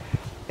used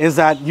is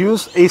that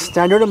use a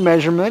standard of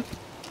measurement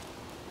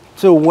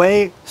to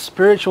weigh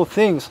spiritual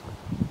things.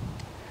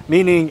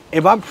 Meaning,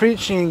 if I'm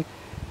preaching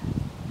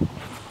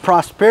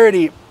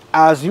prosperity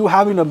as you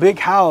having a big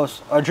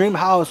house, a dream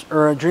house,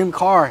 or a dream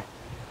car,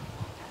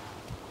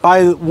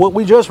 by what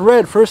we just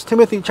read, 1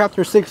 Timothy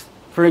chapter 6,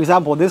 for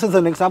example, this is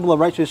an example of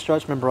righteous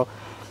judgment, bro.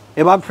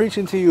 If I'm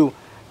preaching to you,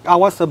 God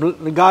wants to,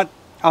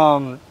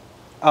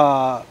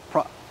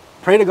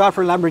 pray to God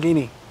for a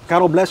Lamborghini.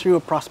 God will bless you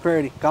with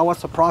prosperity. God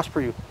wants to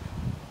prosper you.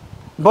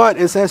 But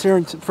it says here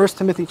in 1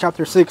 Timothy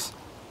chapter 6,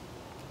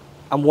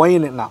 I'm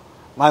weighing it now.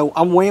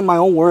 I'm weighing my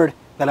own word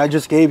that I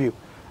just gave you,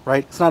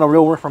 right? It's not a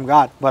real word from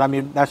God, but I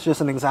mean, that's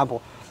just an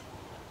example.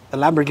 The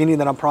Lamborghini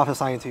that I'm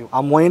prophesying to you,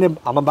 I'm weighing it.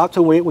 I'm about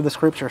to weigh it with the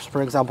scriptures.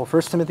 For example,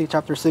 1 Timothy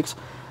chapter 6,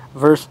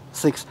 verse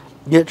 6.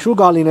 Yet true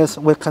godliness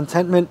with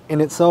contentment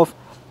in itself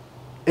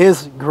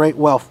is great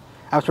wealth.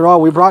 After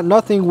all, we brought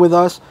nothing with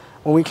us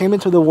when we came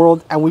into the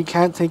world, and we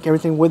can't take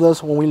everything with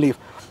us when we leave.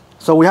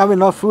 So we have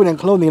enough food and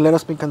clothing, let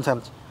us be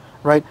content,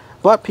 right?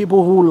 But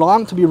people who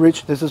long to be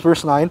rich, this is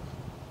verse 9,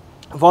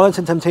 fall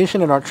into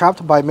temptation and are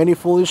trapped by many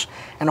foolish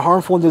and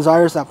harmful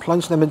desires that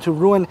plunge them into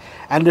ruin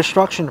and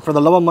destruction. For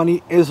the love of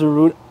money is the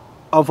root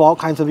of all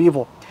kinds of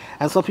evil.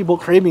 And some people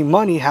craving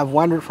money have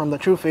wandered from the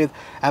true faith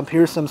and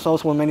pierced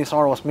themselves with many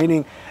sorrows.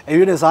 Meaning, if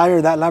you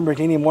desire that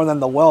Lamborghini more than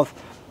the wealth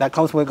that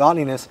comes with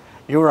godliness,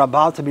 you are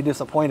about to be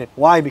disappointed.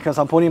 Why? Because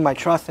I'm putting my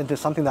trust into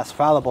something that's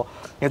fallible,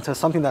 into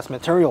something that's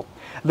material.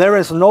 There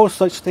is no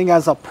such thing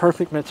as a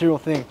perfect material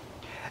thing.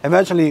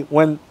 Eventually,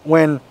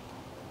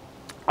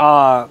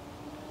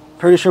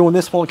 pretty sure when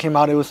this phone came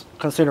out, it was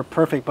considered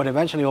perfect, but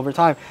eventually over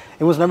time,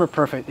 it was never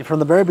perfect. From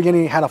the very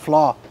beginning, it had a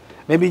flaw.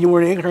 Maybe you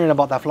were ignorant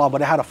about that flaw,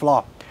 but it had a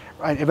flaw,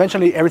 right?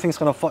 Eventually, everything's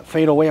going to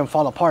fade away and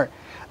fall apart.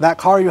 That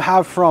car you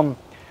have from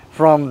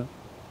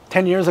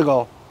 10 years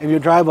ago, if you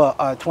drive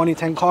a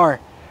 2010 car,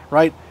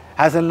 right,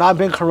 has it not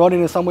been corroded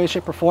in some way,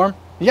 shape, or form?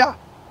 Yeah.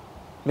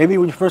 Maybe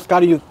when you first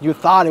got it, you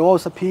thought, oh,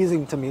 it's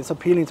appeasing to me, it's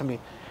appealing to me,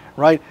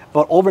 right?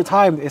 But over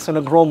time, it's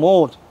going to grow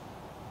mold.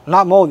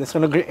 Not mold, it's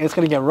going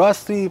to get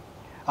rusty.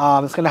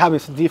 It's going to have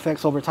its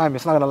defects over time.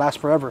 It's not going to last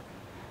forever.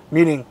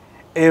 Meaning,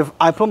 if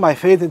I put my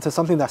faith into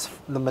something that's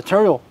the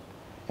material,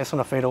 it's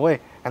going to fade away.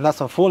 And that's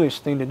a foolish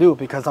thing to do,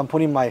 because I'm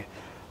putting my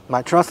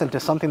trust into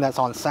something that's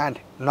on sand,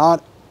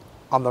 not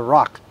on the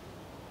rock.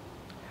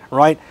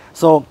 Right?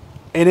 So,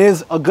 it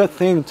is a good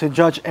thing to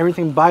judge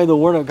everything by the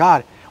word of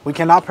God. We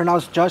cannot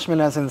pronounce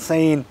judgment as in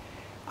saying,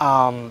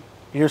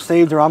 you're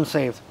saved or I'm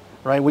saved.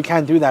 Right? We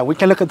can't do that. We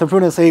can look at the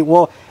fruit and say,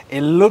 well,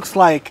 it looks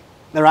like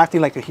they're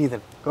acting like a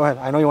heathen. Go ahead.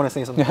 I know you want to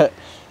say something.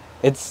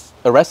 It's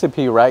a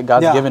recipe, right?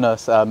 God's given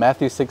us.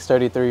 Matthew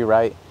 6:33,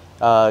 right?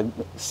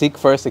 Seek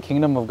first the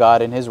kingdom of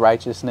God and his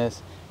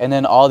righteousness, and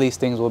then all these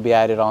things will be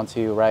added onto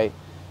you, right?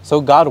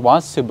 So God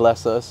wants to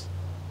bless us.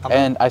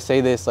 And I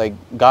say this, like,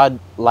 God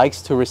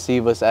likes to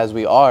receive us as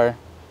we are,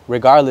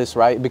 regardless,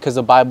 right? Because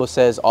the Bible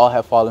says all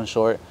have fallen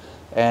short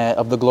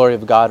of the glory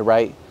of God,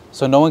 right?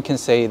 So no one can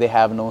say they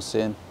have no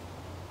sin.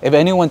 If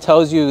anyone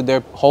tells you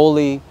they're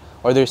holy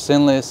or they're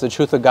sinless, the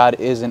truth of God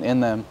isn't in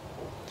them.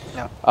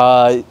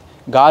 Yeah.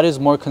 God is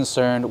more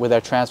concerned with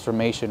our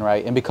transformation,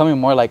 right? And becoming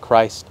more like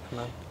Christ.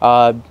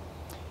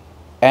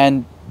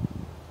 And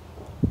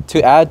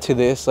to add to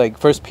this,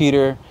 like 1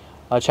 Peter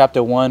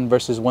chapter 1,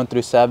 verses 1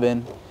 through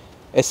 7,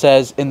 it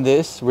says, in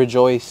this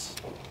rejoice,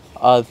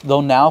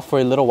 though now for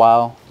a little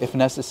while, if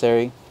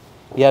necessary,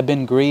 ye have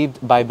been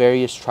grieved by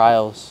various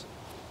trials,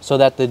 so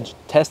that the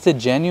tested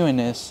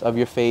genuineness of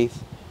your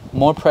faith,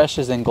 more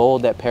precious than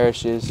gold that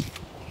perishes,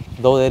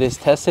 though it is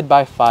tested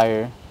by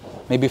fire,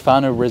 may be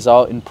found to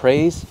result in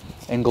praise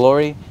and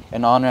glory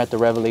and honor at the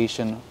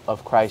revelation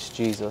of Christ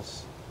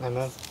Jesus.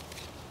 Amen.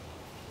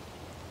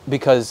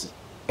 Because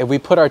if we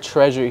put our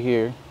treasure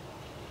here,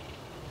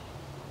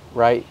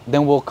 right,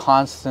 then we'll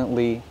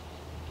constantly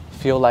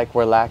feel like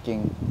we're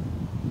lacking.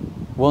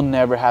 We'll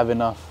never have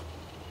enough.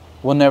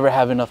 We'll never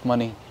have enough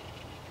money.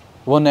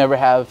 We'll never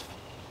have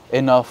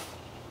enough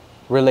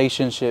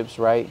relationships,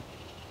 right,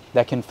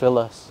 that can fill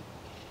us.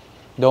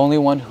 The only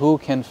one who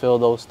can fill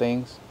those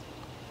things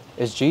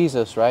is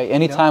Jesus, right?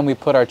 Anytime we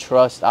put our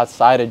trust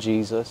outside of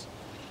Jesus,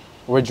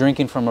 we're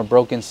drinking from a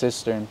broken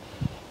cistern.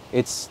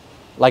 It's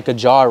like a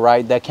jar,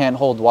 right, that can't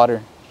hold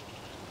water.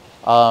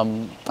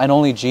 And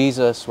only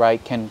Jesus,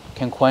 right, can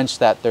quench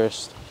that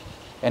thirst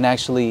and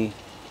actually,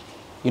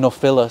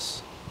 fill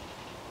us.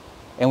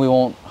 and we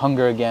won't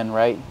hunger again,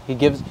 right?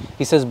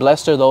 He says,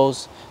 blessed are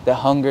those that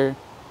hunger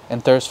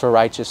and thirst for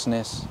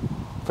righteousness,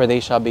 for they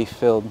shall be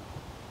filled.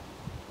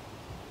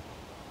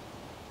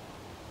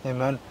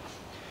 Amen.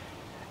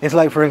 It's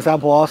like, for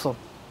example, also,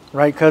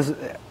 right? Because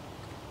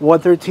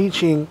what they're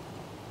teaching,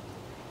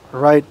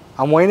 right?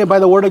 I'm weighing it by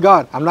the Word of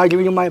God. I'm not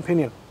giving you my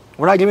opinion.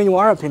 We're not giving you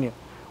our opinion.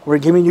 We're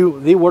giving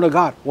you the Word of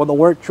God, what the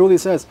Word truly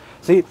says.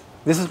 See,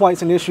 this is why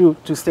it's an issue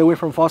to stay away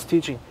from false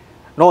teaching.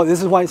 No,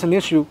 this is why it's an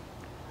issue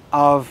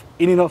of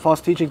eating up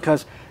false teaching,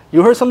 because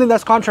you heard something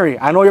that's contrary.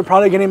 I know you're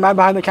probably getting mad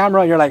behind the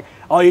camera. You're like,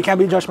 oh, you can't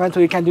be judgmental.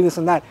 You can't do this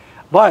and that.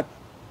 But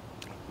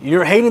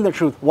you're hating the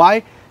truth.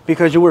 Why?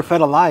 Because you were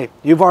fed a lie.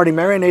 You've already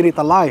marinated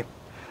the lie.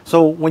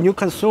 So when you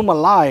consume a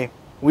lie,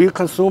 when you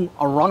consume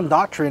a wrong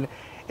doctrine,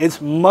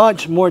 it's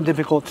much more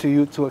difficult to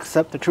you to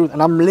accept the truth.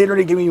 And I'm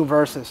literally giving you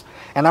verses.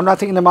 And I'm not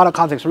taking them out of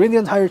context. Read the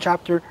entire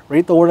chapter.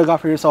 Read the Word of God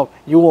for yourself.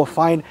 You will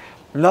find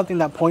nothing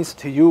that points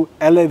to you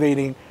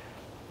elevating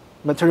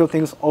material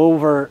things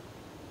over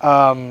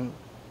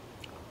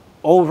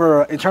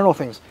eternal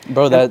things.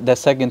 Bro, that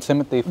 2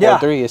 Timothy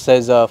 4:3, it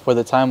says, for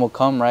the time will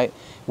come, right,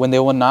 when they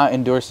will not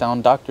endure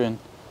sound doctrine,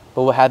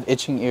 but will have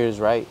itching ears,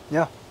 right?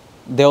 Yeah.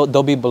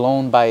 They'll be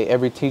blown by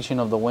every teaching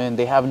of the wind.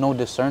 They have no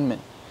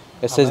discernment.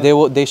 It says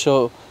they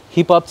shall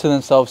heap up to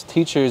themselves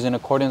teachers in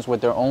accordance with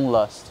their own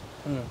lust.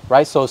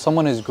 Right? So if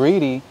someone is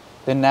greedy,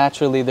 then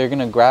naturally they're going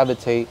to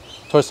gravitate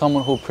towards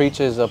someone who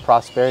preaches a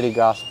prosperity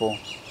gospel.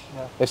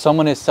 Yeah. If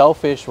someone is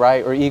selfish,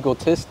 right, or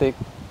egotistic,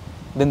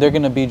 then they're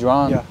going to be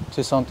drawn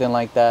to something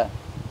like that.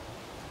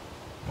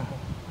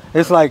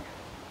 It's like,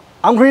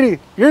 I'm greedy,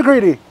 you're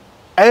greedy.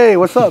 Hey,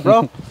 what's up,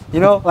 bro? You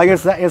know, like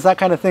it's that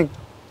kind of thing.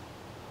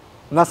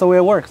 And that's the way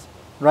it works,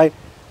 right?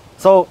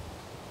 So,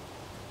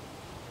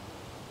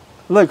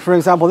 look, for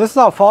example, this is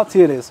how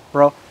faulty it is,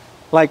 bro.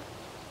 Like,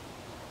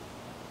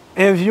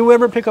 if you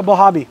ever pick up a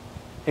hobby,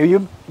 if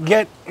you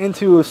get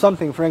into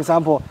something, for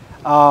example,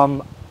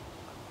 a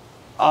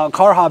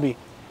car hobby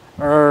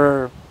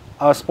or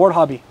a sport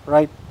hobby,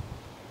 right?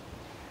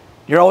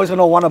 You're always going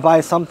to want to buy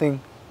something,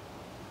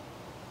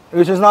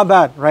 which is not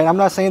bad, right? I'm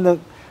not saying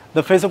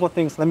the physical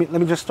things. Let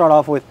me just start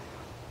off with,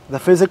 the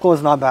physical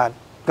is not bad.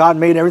 God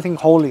made everything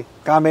holy.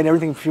 God made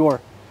everything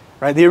pure,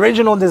 right? The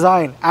original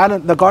design,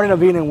 the Garden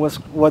of Eden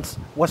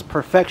was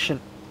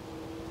perfection,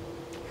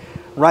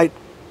 right?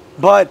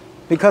 But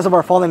because of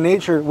our fallen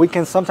nature, we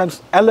can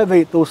sometimes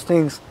elevate those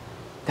things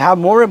to have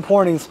more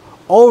importance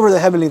over the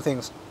heavenly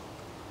things.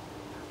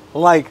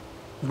 Like,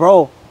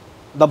 bro,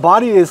 the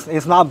body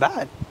is not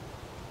bad.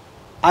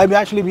 I'd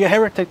actually be a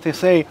heretic to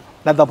say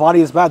that the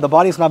body is bad. The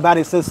body is not bad.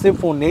 It's the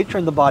sinful nature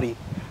in the body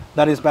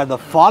that is bad. The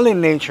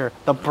fallen nature,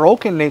 the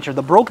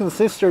broken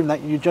cistern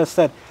that you just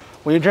said.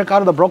 When you drink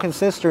out of the broken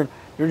cistern,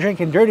 you're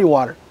drinking dirty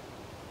water,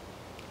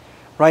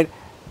 right?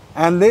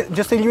 And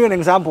just to give you an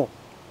example,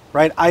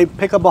 right? I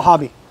pick up a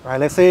hobby, right?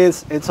 Let's say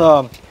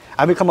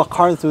I become a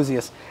car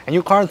enthusiast. And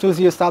you car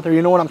enthusiasts out there,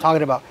 you know what I'm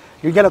talking about.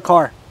 You get a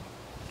car.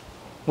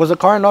 Was the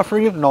car enough for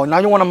you? No. Now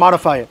you want to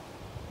modify it.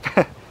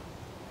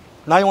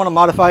 Now you want to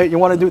modify it. You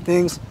want to do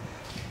things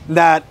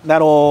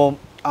that'll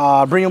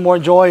bring you more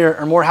joy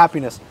or more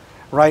happiness,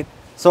 right?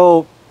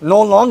 So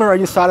no longer are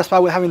you satisfied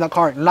with having that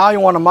car. Now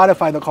you want to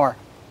modify the car.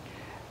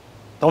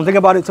 Don't think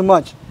about it too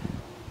much.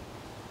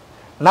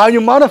 Now you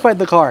modified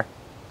the car.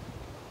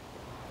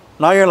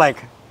 Now you're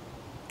like,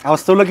 I was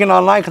still looking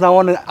online because I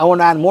want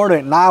to add more to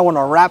it. Now I want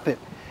to wrap it.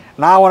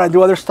 Now I want to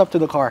do other stuff to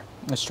the car.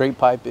 Straight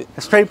pipe it.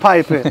 Straight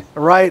pipe it,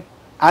 right?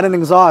 Add an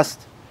exhaust,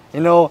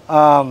 you know,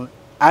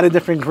 add a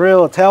different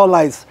grill, tail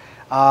lights,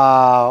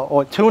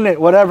 or tune it,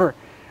 whatever,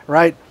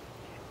 right?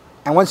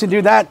 And once you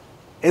do that,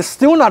 it's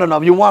still not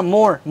enough. You want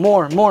more.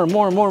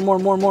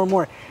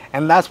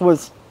 And that's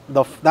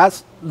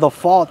the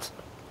fault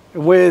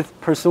with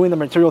pursuing the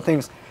material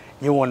things.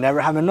 You will never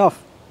have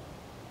enough.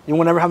 You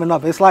will never have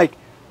enough. It's like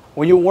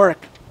when you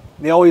work,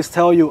 they always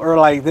tell you, or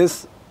like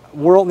this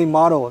worldly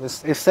motto,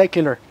 is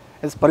secular,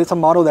 but it's a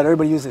motto that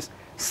everybody uses: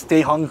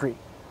 stay hungry.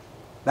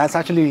 That's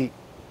actually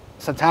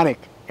satanic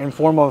in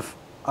form of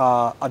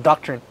a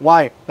doctrine.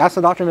 Why? That's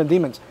the doctrine of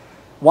demons.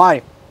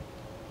 Why?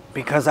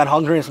 Because that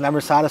hunger is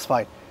never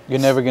satisfied. You're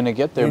never going to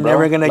get there, You're bro.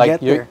 never going to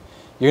get there.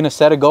 You're going to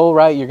set a goal,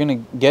 right? You're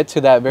going to get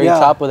to that very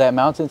top of that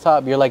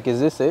mountaintop. You're like, is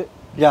this it?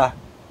 Yeah.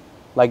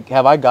 Like,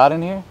 have I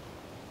gotten here?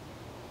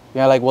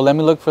 You're like, well, let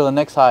me look for the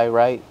next high,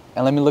 right?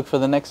 And let me look for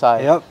the next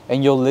high. Yep.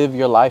 And you'll live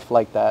your life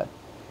like that.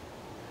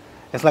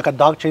 It's like a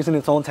dog chasing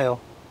its own tail.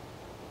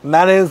 And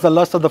that is the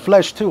lust of the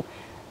flesh too.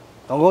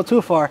 Don't go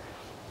too far.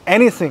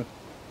 Anything.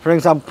 For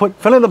example,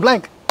 fill in the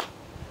blank.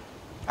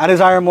 I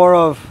desire more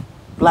of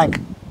blank.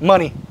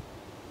 Money.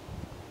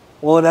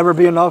 Will it ever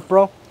be enough,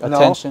 bro?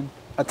 Attention.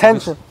 No.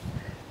 Attention.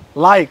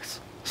 Likes.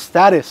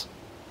 Status.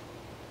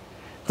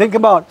 Think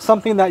about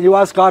something that you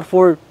asked God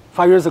for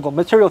 5 years ago.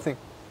 Material thing.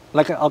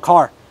 Like a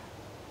car.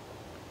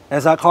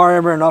 Is that car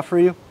ever enough for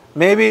you?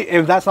 Maybe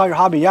if that's not your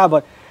hobby, yeah,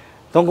 but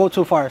don't go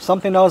too far.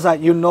 Something else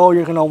that you know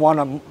you're going to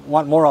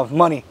want more of.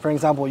 Money. For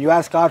example, you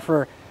ask God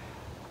for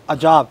a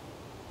job.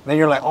 Then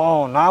you're like,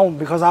 oh, now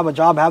because I have a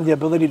job, I have the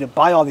ability to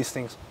buy all these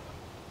things.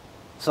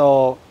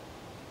 So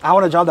I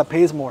want a job that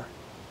pays more,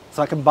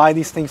 so I can buy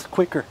these things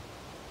quicker,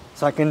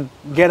 so I can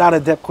get out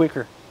of debt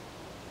quicker.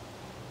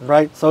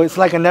 Right? So it's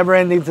like a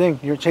never-ending thing.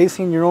 You're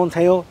chasing your own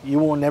tail, you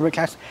will never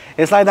catch.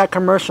 It's like that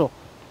commercial.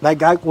 That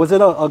guy, was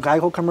it a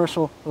Geico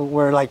commercial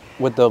where like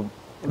with the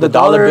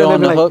dollar bill on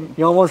the like, hook?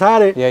 You almost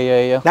had it.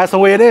 Yeah. That's the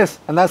way it is,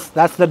 and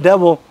that's the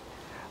devil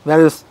that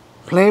is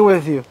playing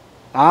with you.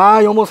 Ah,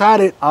 you almost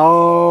had it.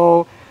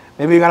 Oh,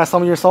 maybe you gotta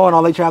summon your soul and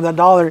I'll let you have that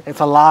dollar.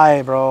 It's a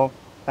lie, bro.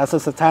 That's a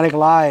satanic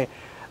lie.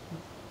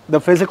 The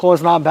physical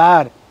is not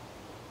bad,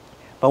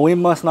 but we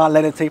must not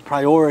let it take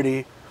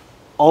priority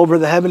over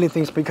the heavenly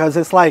things, because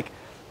it's like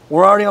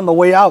we're already on the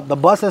way out. The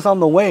bus is on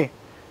the way.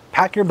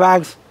 Pack your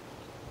bags,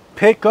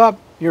 pick up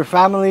your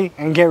family,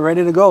 and get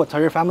ready to go.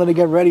 Tell your family to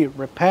get ready.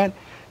 Repent,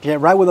 get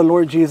right with the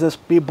Lord Jesus,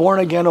 be born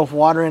again of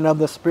water and of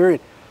the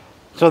Spirit,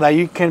 so that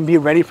you can be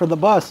ready for the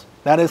bus.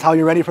 That is how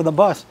you're ready for the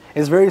bus.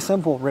 It's very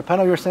simple.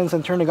 Repent of your sins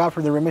and turn to God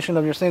for the remission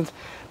of your sins.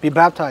 Be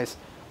baptized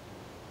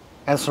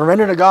and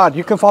surrender to God.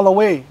 You can fall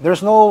away.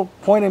 There's no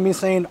point in me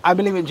saying I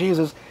believe in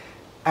Jesus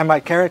and my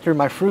character,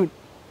 my fruit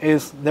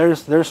is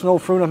there's no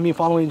fruit of me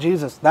following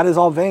Jesus. That is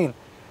all vain.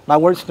 My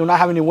words do not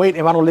have any weight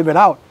if I don't live it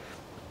out.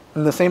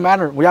 In the same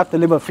manner, we have to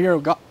live a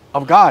fear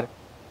of God.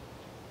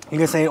 You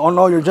can say, oh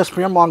no, you're just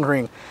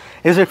fear-mongering.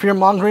 Is it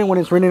fear-mongering when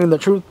it's written in the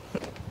truth?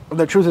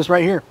 The truth is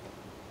right here.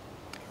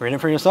 Read it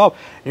for yourself.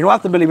 You don't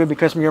have to believe it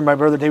because me and my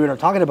brother David are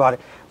talking about it,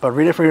 but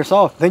read it for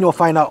yourself. Then you'll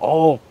find out,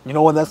 oh, you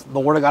know what, that's the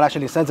Word of God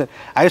actually says it.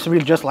 I used to be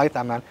just like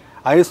that, man.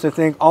 I used to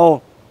think,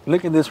 oh,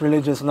 look at this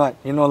religious nut.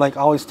 You know, like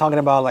always talking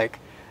about like,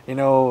 you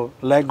know,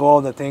 let go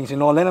of the things, you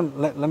know,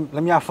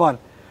 let me have fun,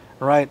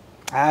 right?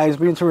 He's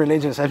being too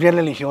religious. Es bien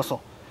religioso.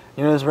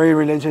 You know, it's very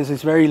religious.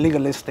 It's very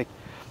legalistic.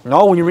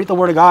 No, when you read the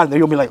Word of God, then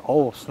you'll be like,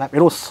 oh, snap.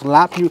 It'll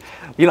slap you.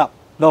 You know,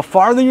 the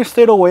farther you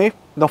stay away,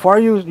 the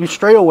farther you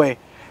stray away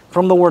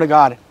from the Word of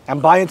God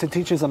and buy into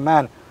teachings of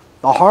man,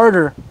 the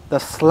harder the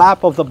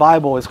slap of the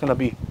Bible is going to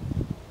be.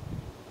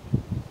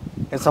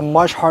 It's a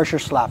much harsher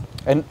slap.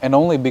 And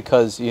only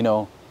because, you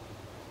know,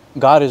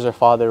 God is our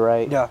Father,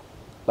 right? Yeah.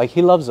 Like,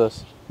 He loves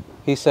us.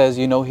 He says,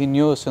 you know, He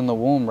knew us in the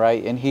womb,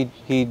 right? And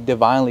He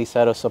divinely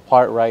set us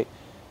apart, right?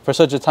 For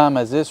such a time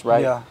as this,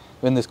 right? Yeah.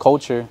 In this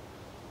culture.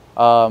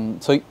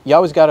 So you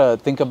always got to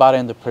think about it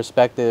in the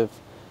perspective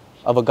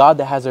of a God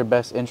that has our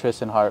best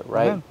interests in heart,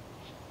 right? Amen.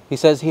 He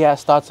says He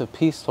has thoughts of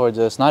peace towards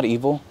us, not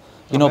evil.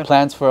 You know,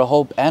 plans for a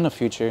hope and a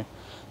future.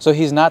 So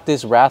He's not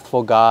this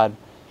wrathful God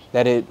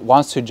that it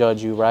wants to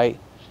judge you, right?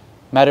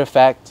 Matter of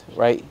fact,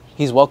 right?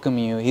 He's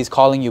welcoming you. He's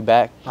calling you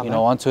back, you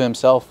know, unto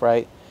Himself,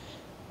 right?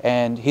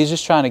 And He's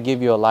just trying to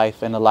give you a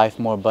life, and a life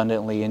more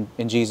abundantly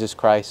in Jesus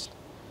Christ,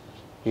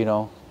 you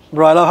know.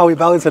 Bro, I love how we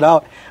balance it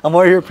out. I'm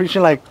over here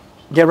preaching like,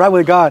 get right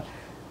with God,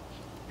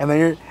 and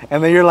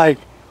then you're like,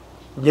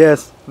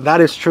 yes,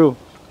 that is true,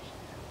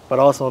 but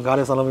also God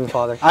is a loving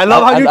Father. I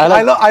love how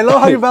I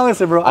love how you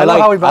balance it, bro. I love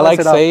how we balance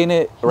it out. I like saying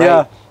it, right?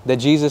 Yeah. That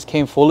Jesus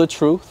came full of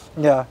truth.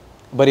 Yeah.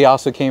 But He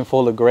also came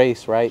full of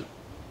grace, right?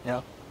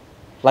 Yeah.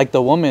 Like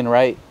the woman,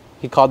 right?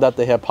 He called out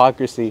the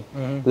hypocrisy.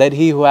 Mm-hmm. Let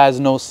he who has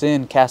no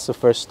sin cast the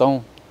first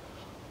stone.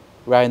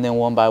 Right, and then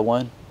one by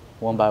one,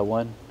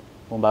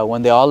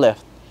 they all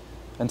left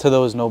until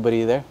there was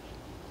nobody there.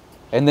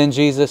 And then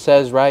Jesus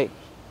says, right,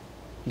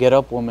 get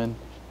up, woman,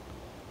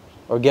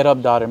 or get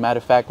up, daughter. Matter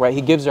of fact, right,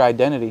 He gives her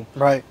identity.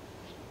 Right.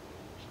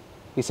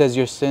 He says,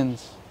 your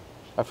sins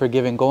are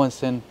forgiven. Go and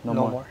sin no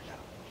more.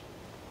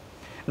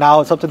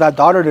 Now it's up to that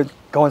daughter to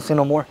go and sin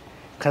no more,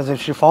 because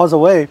if she falls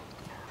away,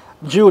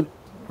 Jude,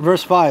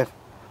 verse 5.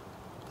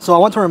 So I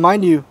want to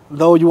remind you,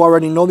 though you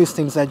already know these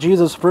things, that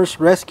Jesus first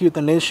rescued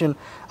the nation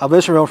of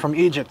Israel from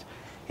Egypt.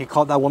 He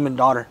called that woman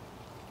daughter,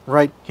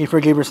 right? He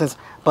forgave her sins.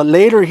 But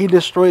later He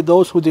destroyed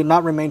those who did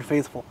not remain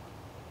faithful.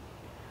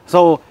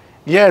 So,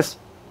 yes,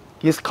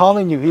 He's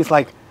calling you. He's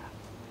like,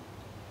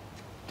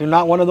 do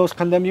not one of those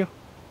condemn you?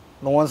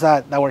 The ones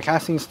that were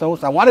casting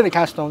stones, that wanted to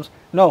cast stones?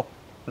 No,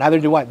 neither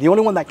do I. The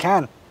only one that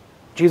can,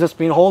 Jesus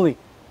being holy,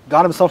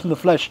 God Himself in the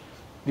flesh,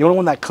 the only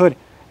one that could.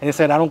 And He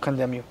said, I don't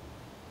condemn you.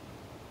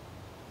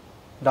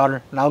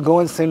 Daughter, now go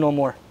and sin no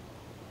more.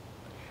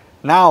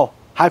 Now,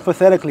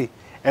 hypothetically,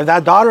 if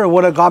that daughter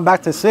would have gone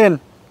back to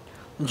sin,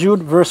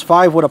 Jude verse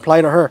 5 would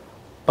apply to her.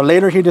 But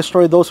later He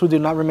destroyed those who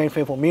did not remain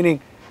faithful. Meaning,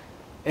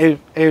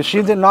 if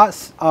she did not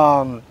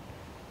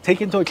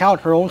take into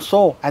account her own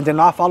soul and did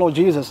not follow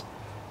Jesus,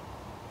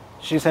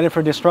 she's headed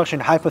for destruction.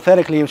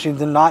 Hypothetically, if she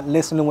did not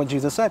listen to what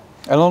Jesus said.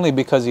 And only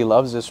because He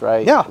loves us,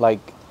 right? Yeah.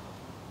 Like,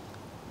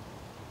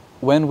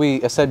 when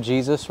we accept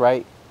Jesus,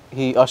 right,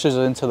 He ushers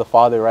us into the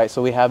Father, right?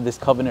 So we have this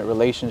covenant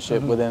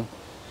relationship with Him.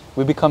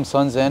 We become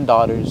sons and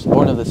daughters,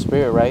 born of the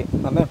Spirit, right?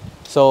 Amen.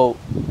 So,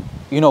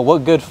 you know,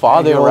 what good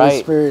father,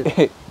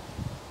 right,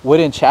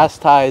 wouldn't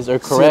chastise or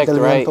correct,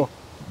 right,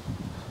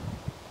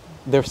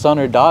 their son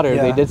or daughter?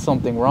 They did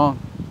something wrong.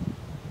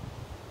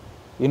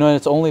 You know, and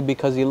it's only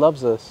because He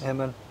loves us.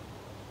 Amen.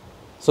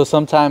 So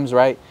sometimes,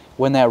 right,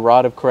 when that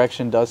rod of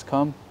correction does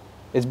come,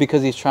 it's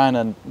because He's trying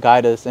to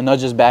guide us and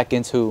nudge us back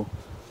into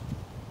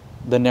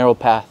the narrow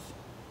path.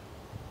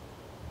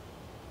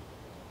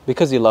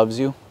 Because he loves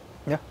you.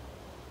 Yeah.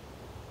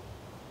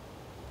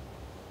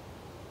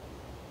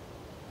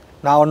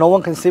 Now, no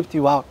one can sift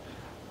you out.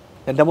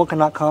 The devil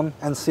cannot come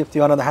and sift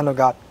you out of the hand of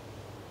God.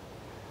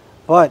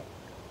 But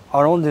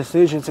our own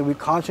decisions, if we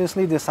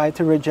consciously decide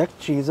to reject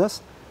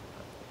Jesus,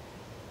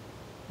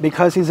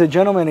 because he's a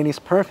gentleman and he's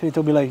perfect,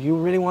 he'll be like, you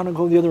really want to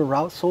go the other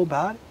route so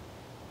bad?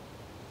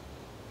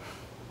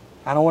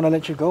 I don't want to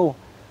let you go,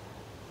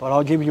 but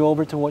I'll give you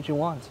over to what you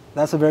want.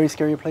 That's a very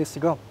scary place to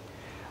go.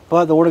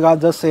 But the Word of God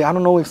does say, I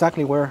don't know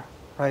exactly where,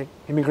 right?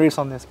 Give me grace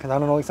on this, because I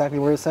don't know exactly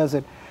where it says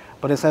it,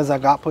 but it says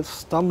that God puts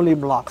stumbling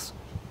blocks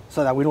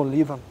so that we don't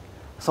leave him.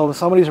 So if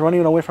somebody's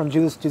running away from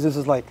Jesus, Jesus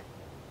is like,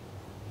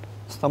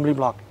 stumbling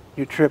block,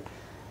 you trip,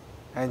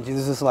 and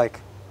Jesus is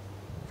like,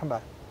 come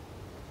back.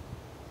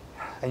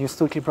 And you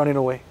still keep running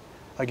away.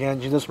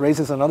 Again, Jesus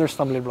raises another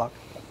stumbling block.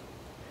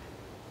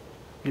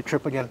 You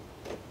trip again.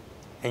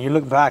 And you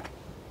look back.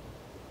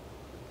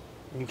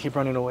 You keep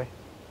running away.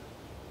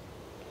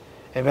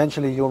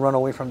 Eventually, you'll run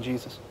away from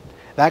Jesus.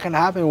 That can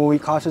happen when we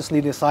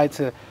consciously decide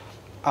to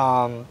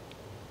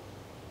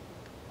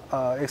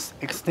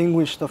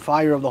extinguish the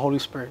fire of the Holy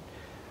Spirit.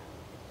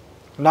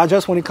 Not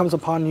just when it comes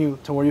upon you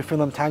to where you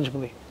feel him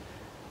tangibly,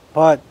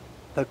 but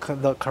the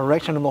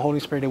correction of the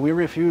Holy Spirit. If we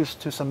refuse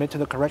to submit to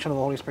the correction of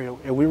the Holy Spirit,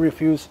 if we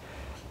refuse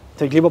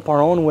to give up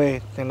our own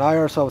way, deny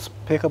ourselves,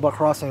 pick up a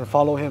cross and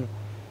follow him,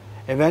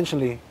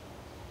 eventually,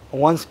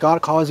 once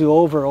God calls you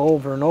over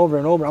and over,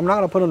 I'm not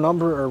going to put a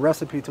number or a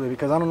recipe to it,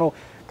 because I don't know,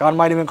 God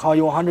might even call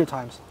you 100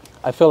 times.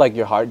 I feel like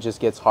your heart just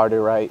gets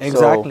harder, right?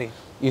 Exactly. So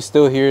you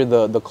still hear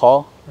the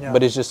call, yeah.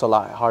 but it's just a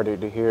lot harder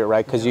to hear it,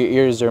 right? Because your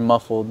ears are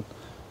muffled.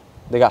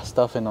 They got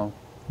stuff in them,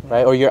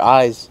 right? Or your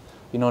eyes,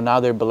 you know, now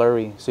they're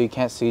blurry, so you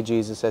can't see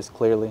Jesus as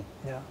clearly.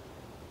 Yeah.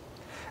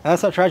 And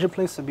that's a tragic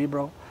place to be,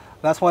 bro.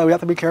 That's why we have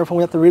to be careful.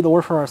 We have to read the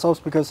Word for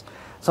ourselves, because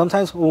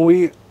sometimes when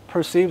we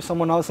perceive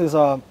someone else's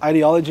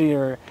ideology,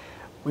 or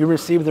we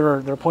receive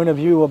their point of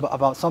view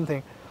about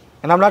something,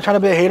 and I'm not trying to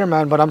be a hater,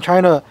 man, but I'm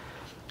trying to,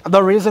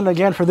 the reason,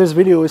 again, for this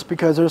video is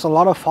because there's a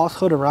lot of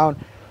falsehood around,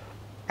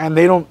 and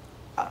they don't...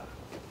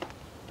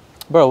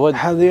 Bro, what,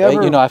 have they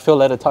ever, you know, I feel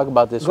led to talk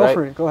about this, right? Go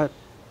for it, go ahead.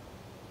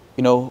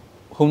 You know,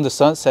 whom the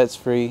Son sets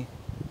free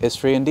is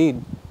free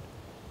indeed,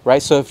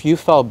 right? So if you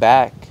fell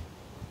back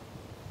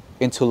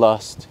into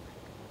lust,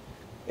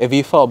 if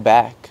you fell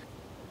back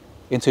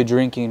into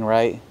drinking,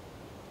 right?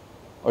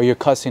 Or you're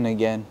cussing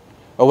again,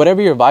 or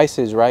whatever your vice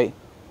is, right?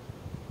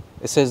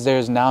 It says there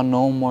is now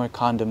no more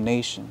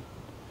condemnation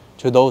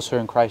to those who are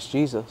in Christ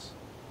Jesus,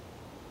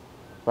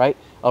 right?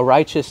 A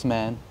righteous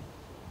man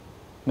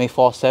may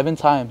fall 7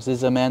 times. This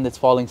is a man that's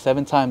falling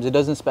 7 times. It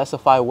doesn't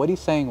specify what he's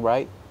saying,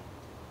 right?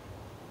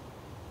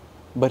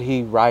 But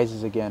he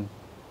rises again.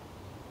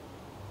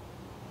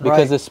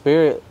 Because the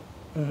Spirit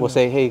will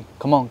say, hey,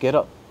 come on, get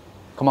up.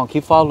 Come on,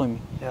 keep following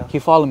me. Yeah.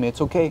 Keep following me.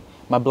 It's okay.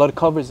 My blood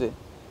covers it.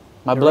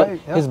 My blood,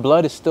 right, yeah. His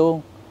blood is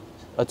still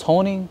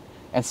atoning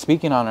and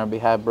speaking on our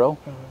behalf, bro.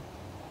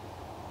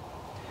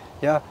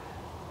 Yeah.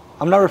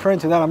 I'm not referring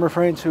to that. I'm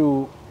referring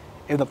to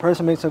if the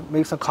person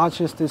makes a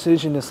conscious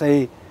decision to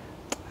say,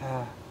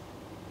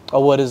 oh,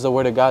 what does the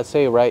Word of God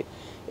say, right?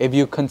 If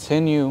you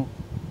continue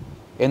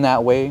in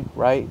that way,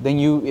 right, then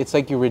it's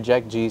like you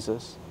reject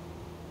Jesus.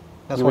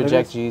 You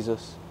reject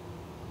Jesus.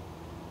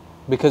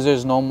 Because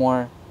there's no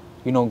more,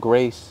 you know,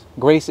 grace.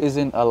 Grace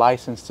isn't a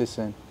license to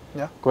sin.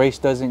 Yeah. Grace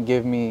doesn't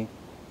give me,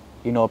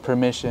 you know,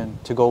 permission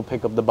to go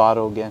pick up the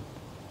bottle again.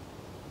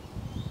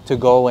 To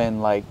go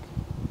and, like,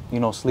 you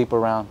know, sleep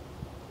around.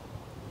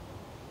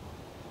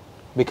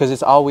 Because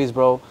it's always,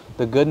 bro,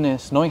 the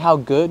goodness, knowing how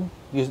good,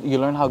 you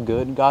learn how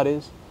good God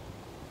is.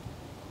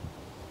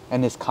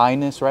 And His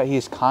kindness, right? He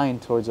is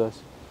kind towards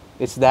us.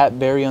 It's that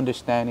very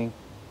understanding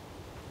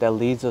that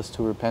leads us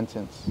to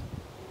repentance.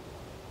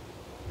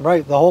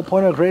 Right. The whole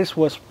point of grace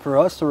was for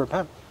us to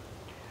repent.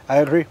 I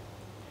agree.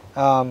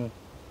 And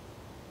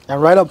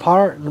right up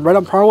par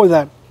with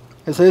that,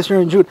 it says here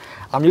in Jude,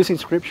 I'm using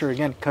scripture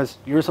again because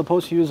you're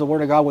supposed to use the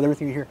Word of God with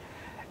everything you hear.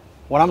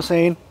 What I'm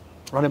saying,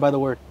 run it by the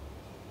Word.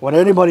 What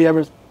anybody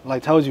ever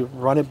tells you,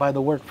 run it by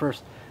the Word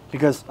first.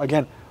 Because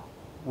again,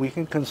 we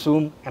can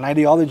consume an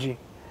ideology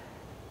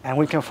and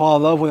we can fall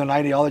in love with an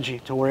ideology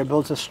to where it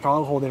builds a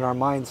stronghold in our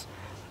minds.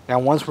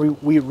 And once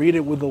we read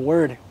it with the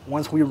Word,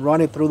 once we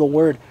run it through the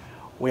Word,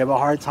 we have a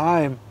hard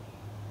time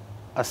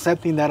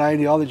accepting that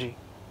ideology.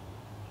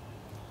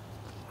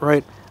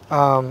 Right.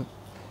 I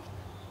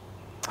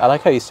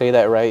like how you say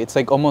that, right? It's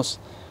like almost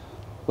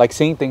like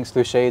seeing things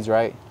through shades,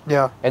 right?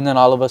 Yeah. And then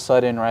all of a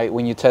sudden, right,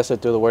 when you test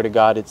it through the Word of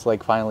God, it's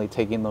like finally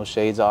taking those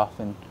shades off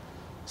and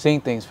seeing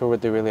things for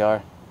what they really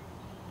are.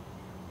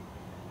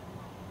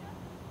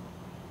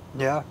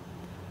 Yeah.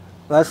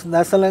 That's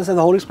the lens that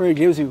the Holy Spirit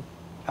gives you.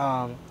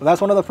 That's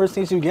one of the first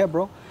things you get,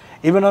 bro.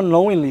 Even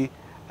unknowingly.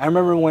 I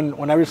remember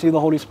when I received the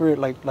Holy Spirit,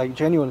 like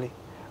genuinely,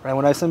 right?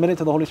 When I submitted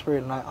to the Holy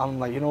Spirit, and I'm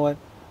like, you know what?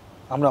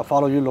 I'm going to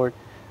follow you, Lord.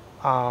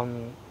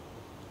 One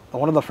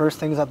of the first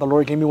things that the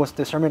Lord gave me was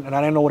discernment, and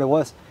I didn't know what it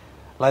was.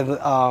 Like,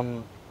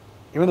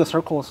 even the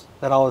circles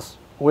that I was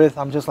with,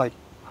 I'm just like,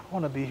 I don't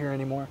want to be here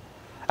anymore.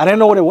 I didn't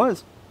know what it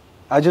was.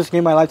 I just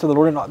gave my life to the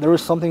Lord, and there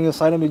was something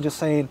inside of me just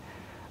saying,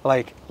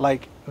 like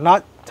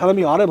not telling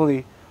me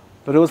audibly,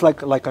 but it was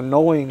like a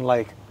knowing,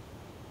 like,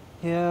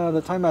 yeah,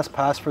 the time has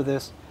passed for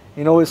this.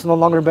 You know, it's no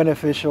longer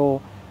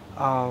beneficial.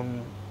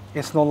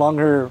 It's no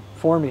longer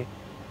for me.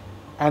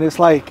 And it's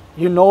like,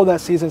 you know, that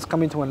season's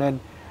coming to an end,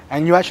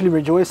 and you actually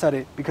rejoice at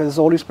it because it's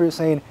the Holy Spirit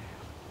saying,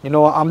 you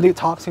know, I'm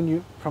detoxing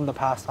you from the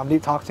past. I'm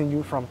detoxing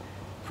you from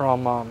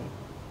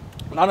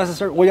not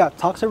necessarily, well, yeah,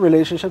 toxic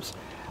relationships,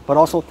 but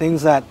also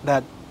things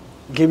that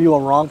give you a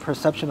wrong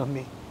perception of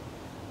me,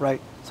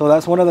 right? So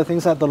that's one of the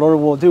things that the Lord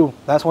will do.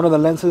 That's one of the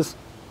lenses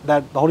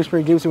that the Holy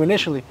Spirit gives you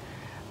initially,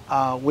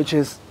 which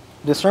is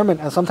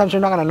discernment. And sometimes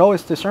you're not going to know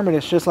it's discernment.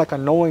 It's just like a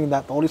knowing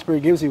that the Holy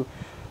Spirit gives you.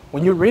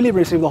 When you really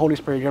receive the Holy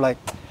Spirit, you're like,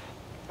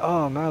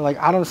 oh man, like,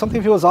 I don't know,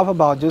 something feels off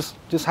about just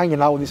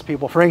hanging out with these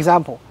people, for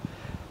example.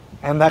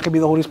 And that could be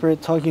the Holy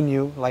Spirit tugging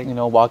you, like, You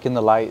know, walk in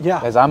the light.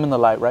 Yeah. As I'm in the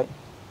light, right?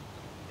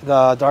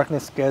 the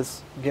darkness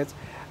gets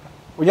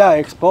well, yeah,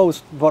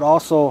 exposed, but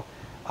also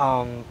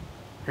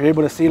you're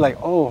able to see, like,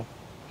 oh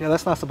yeah,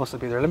 that's not supposed to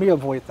be there, let me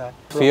avoid that.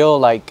 Feel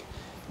like,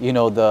 you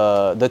know,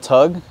 the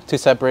tug to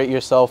separate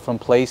yourself from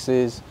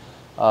places,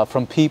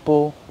 from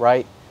people,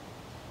 right?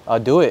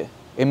 Do it.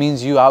 It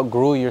means you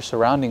outgrew your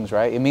surroundings,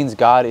 right? It means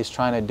God is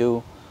trying to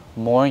do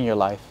more in your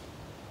life.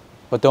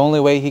 But the only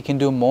way He can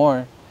do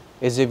more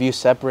is if you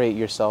separate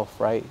yourself,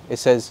 right? It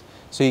says,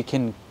 so you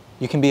can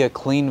be a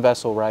clean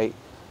vessel, right?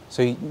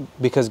 So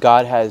because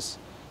God has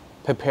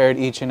prepared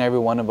each and every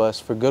one of us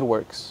for good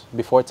works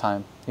before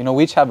time. You know,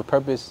 we each have a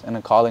purpose and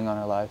a calling on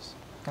our lives.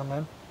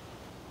 Amen.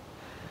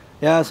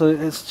 Yeah, so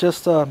it's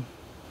just a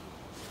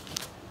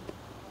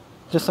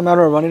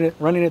matter of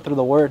running it through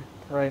the Word,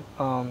 right?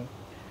 I'm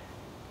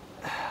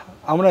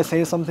gonna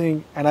say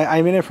something, and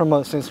I mean it from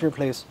a sincere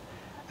place,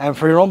 and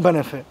for your own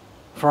benefit,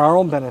 for our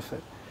own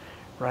benefit,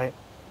 right?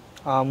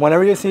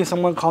 Whenever you see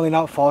someone calling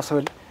out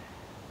falsehood,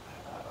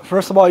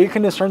 first of all, you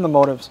can discern the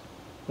motives.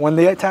 When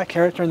they attack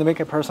character and they make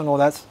it personal,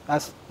 that's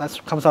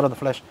comes out of the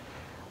flesh.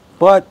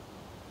 But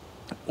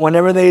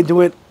whenever they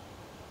do it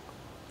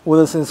with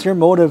a sincere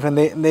motive, and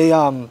they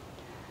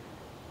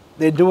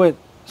do it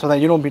so that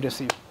you don't be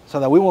deceived, so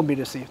that we won't be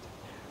deceived,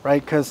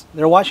 right? Because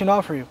they're watching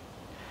out for you.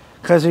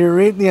 Because you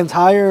read the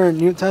entire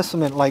New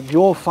Testament, like,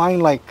 you'll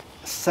find like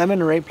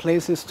 7 or 8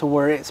 places to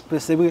where it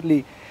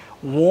specifically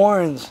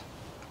warns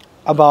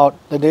about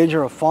the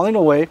danger of falling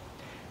away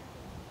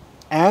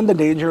and the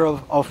danger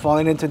of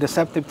falling into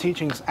deceptive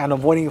teachings and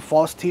avoiding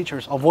false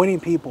teachers,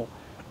 avoiding people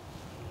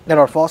that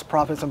are false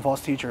prophets and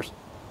false teachers.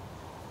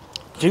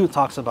 Jude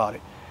talks about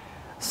it.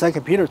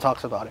 2 Peter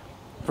talks about it.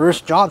 1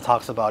 John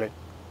talks about it.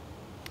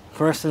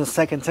 1 and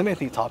 2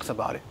 Timothy talks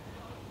about it.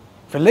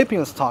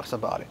 Philippians talks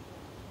about it.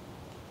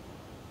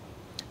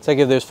 It's like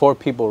if there's 4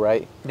 people,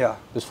 right? Yeah.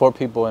 There's 4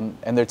 people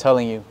and they're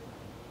telling you,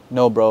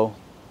 no, bro,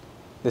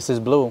 this is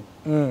blue.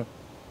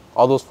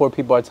 All those 4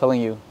 people are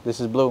telling you, this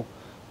is blue.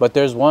 But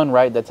there's one,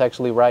 right, that's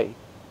actually right.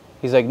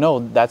 He's like, no,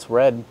 that's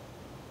red.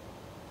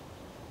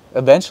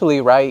 Eventually,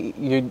 right,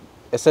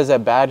 it says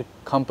that bad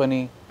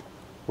company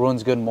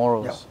ruins good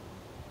morals. Yeah.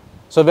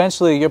 So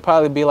eventually you'll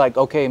probably be like,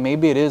 okay,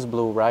 maybe it is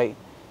blue, right?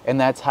 And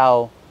that's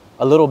how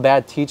a little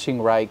bad teaching,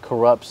 right,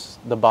 corrupts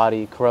the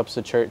body, corrupts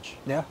the church.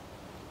 Yeah.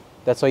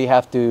 That's why you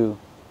have to,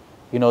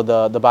 you know,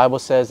 the Bible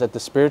says that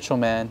the spiritual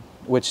man,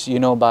 which you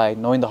know by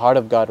knowing the heart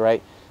of God,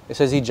 right? It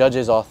says He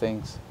judges all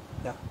things.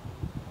 Yeah.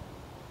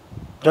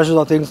 Judges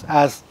all things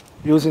as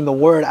using the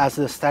Word as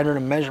the standard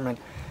of measurement.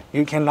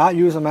 You cannot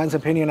use a man's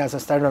opinion as a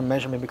standard of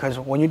measurement, because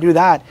when you do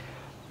that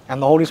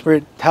and the Holy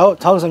Spirit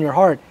tells in your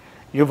heart,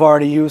 you've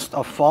already used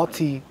a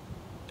faulty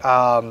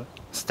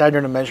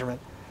standard of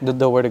measurement.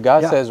 The Word of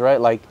God says, right,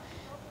 like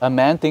a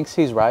man thinks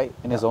he's right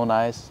in his own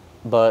eyes,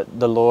 but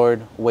the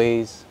Lord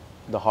weighs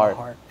the heart.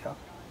 Yeah.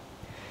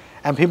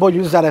 And people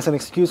use that as an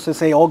excuse to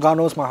say, oh, God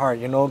knows my heart.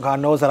 You know, God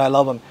knows that I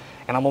love Him,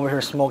 and I'm over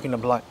here smoking a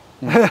blunt.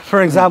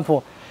 For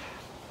example,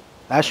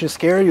 that should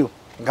scare you.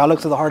 God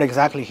looks at the heart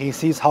exactly. He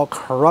sees how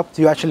corrupt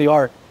you actually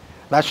are.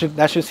 That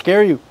should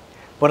scare you.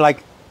 But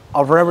like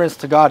a reverence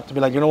to God, to be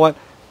like, you know what?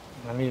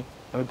 Let me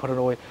put it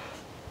away.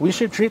 We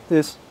should treat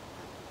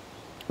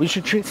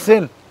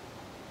sin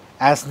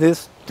as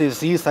this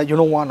disease that you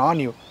don't want on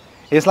you.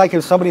 It's like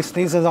if somebody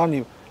sneezes on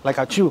you, like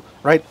a chew,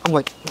 right? I'm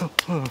like,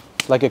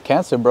 like a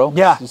cancer, bro.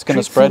 Yeah, it's gonna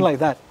treat spread sin like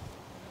that.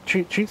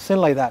 Treat sin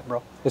like that,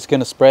 bro. It's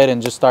gonna spread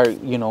and just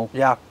start, you know.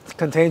 Yeah, it's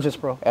contagious,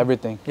 bro.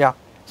 Everything. Yeah.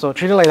 So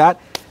treat it like that,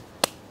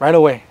 right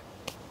away.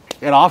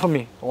 Get off of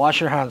me. Wash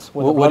your hands.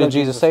 What did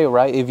Jesus say,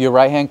 right? If your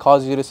right hand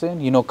causes you to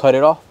sin, you know, cut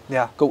it off.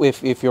 Yeah. Go.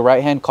 If your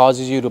right hand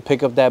causes you to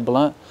pick up that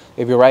blunt,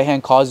 if your right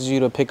hand causes you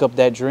to pick up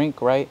that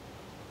drink, right,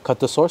 cut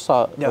the source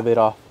of it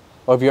off.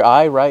 Or if your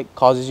eye, right,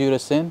 causes you to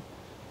sin,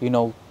 you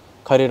know,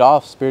 cut it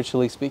off,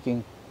 spiritually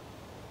speaking.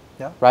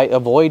 Yeah. Right?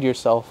 Avoid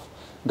yourself.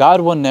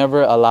 God will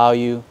never allow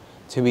you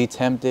to be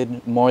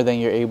tempted more than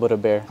you're able to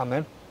bear.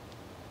 Amen.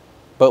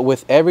 But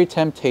with every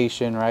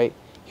temptation, right,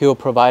 He will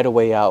provide a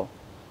way out.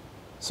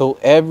 So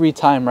every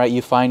time, right,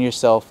 you find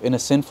yourself in a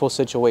sinful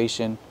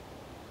situation,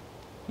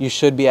 you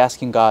should be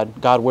asking God,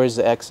 God, where's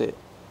the exit?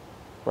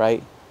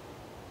 Right?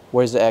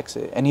 where's the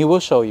exit, and he will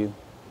show you.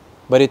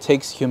 But it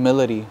takes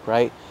humility,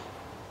 right?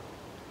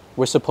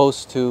 We're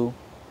supposed to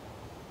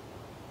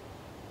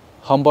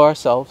humble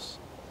ourselves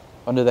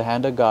under the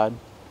hand of God,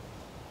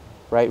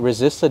 right?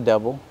 Resist the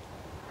devil.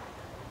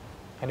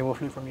 And he will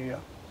flee from you, yeah.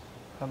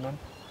 Amen.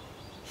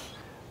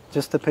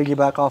 Just to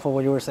piggyback off of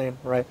what you were saying,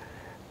 right?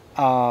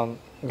 God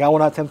will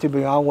not tempt you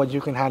beyond what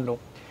you can handle.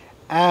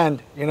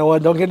 And you know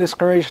what? Don't get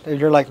discouraged if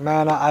you're like,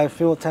 man, I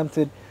feel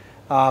tempted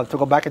to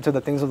go back into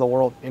the things of the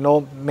world. You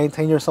know,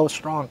 maintain yourself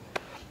strong.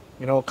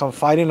 You know,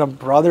 confide in a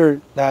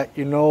brother that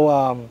you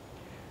know,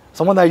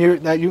 someone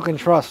that you can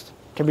trust.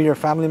 Can be your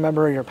family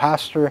member, your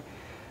pastor,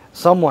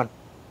 someone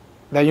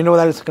that you know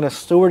that is going to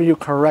steward you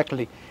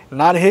correctly,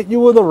 not hit you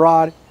with a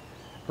rod,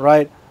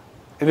 right?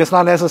 If it's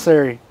not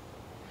necessary,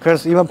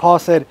 because even Paul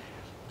said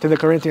to the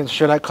Corinthians,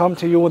 should I come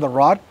to you with a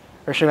rod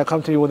or should I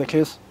come to you with a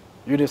kiss?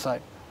 You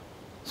decide.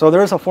 So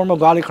there is a form of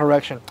godly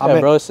correction. Yeah,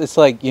 bro, it's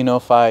like, you know,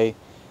 if I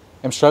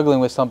am struggling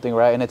with something,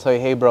 right, and I tell you,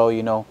 hey, bro,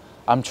 you know,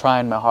 I'm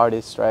trying my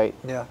hardest, right?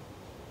 Yeah.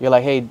 You're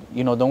like, hey,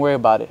 you know, don't worry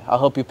about it. I'll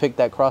help you pick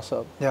that cross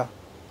up. Yeah.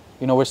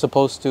 You know, we're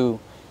supposed to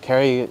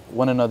carry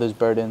one another's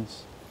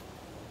burdens.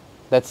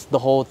 That's the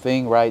whole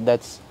thing, right?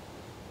 That's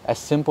as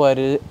simple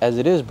as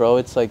it is, bro.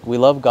 It's like we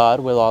love God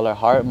with all our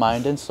heart,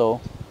 mind, and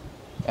soul,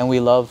 and we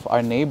love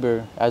our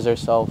neighbor as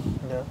ourselves.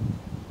 Yeah.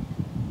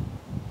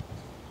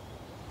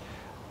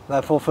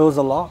 That fulfills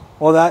the law.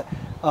 Well, that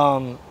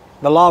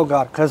the law of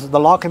God, because the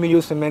law can be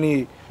used in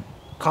many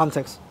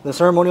contexts. The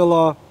ceremonial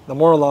law, the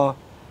moral law,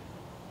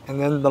 and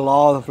then the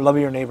law of love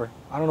your neighbor.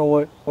 I don't know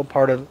what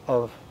part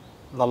of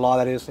the law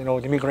that is. You know,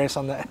 give me grace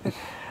on that,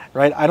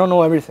 right? I don't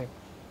know everything,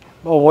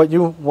 but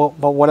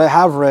what I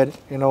have read,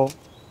 you know,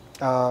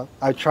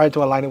 I tried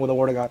to align it with the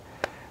Word of God,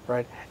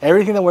 right?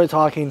 Everything that we're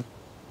talking,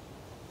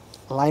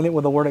 align it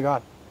with the Word of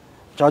God.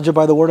 Judge it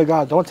by the Word of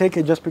God. Don't take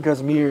it just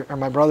because me or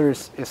my brother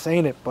is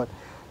saying it, but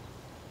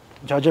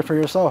judge it for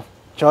yourself.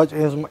 Judge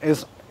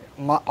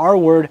our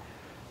word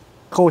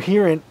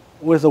coherent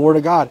with the Word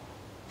of God.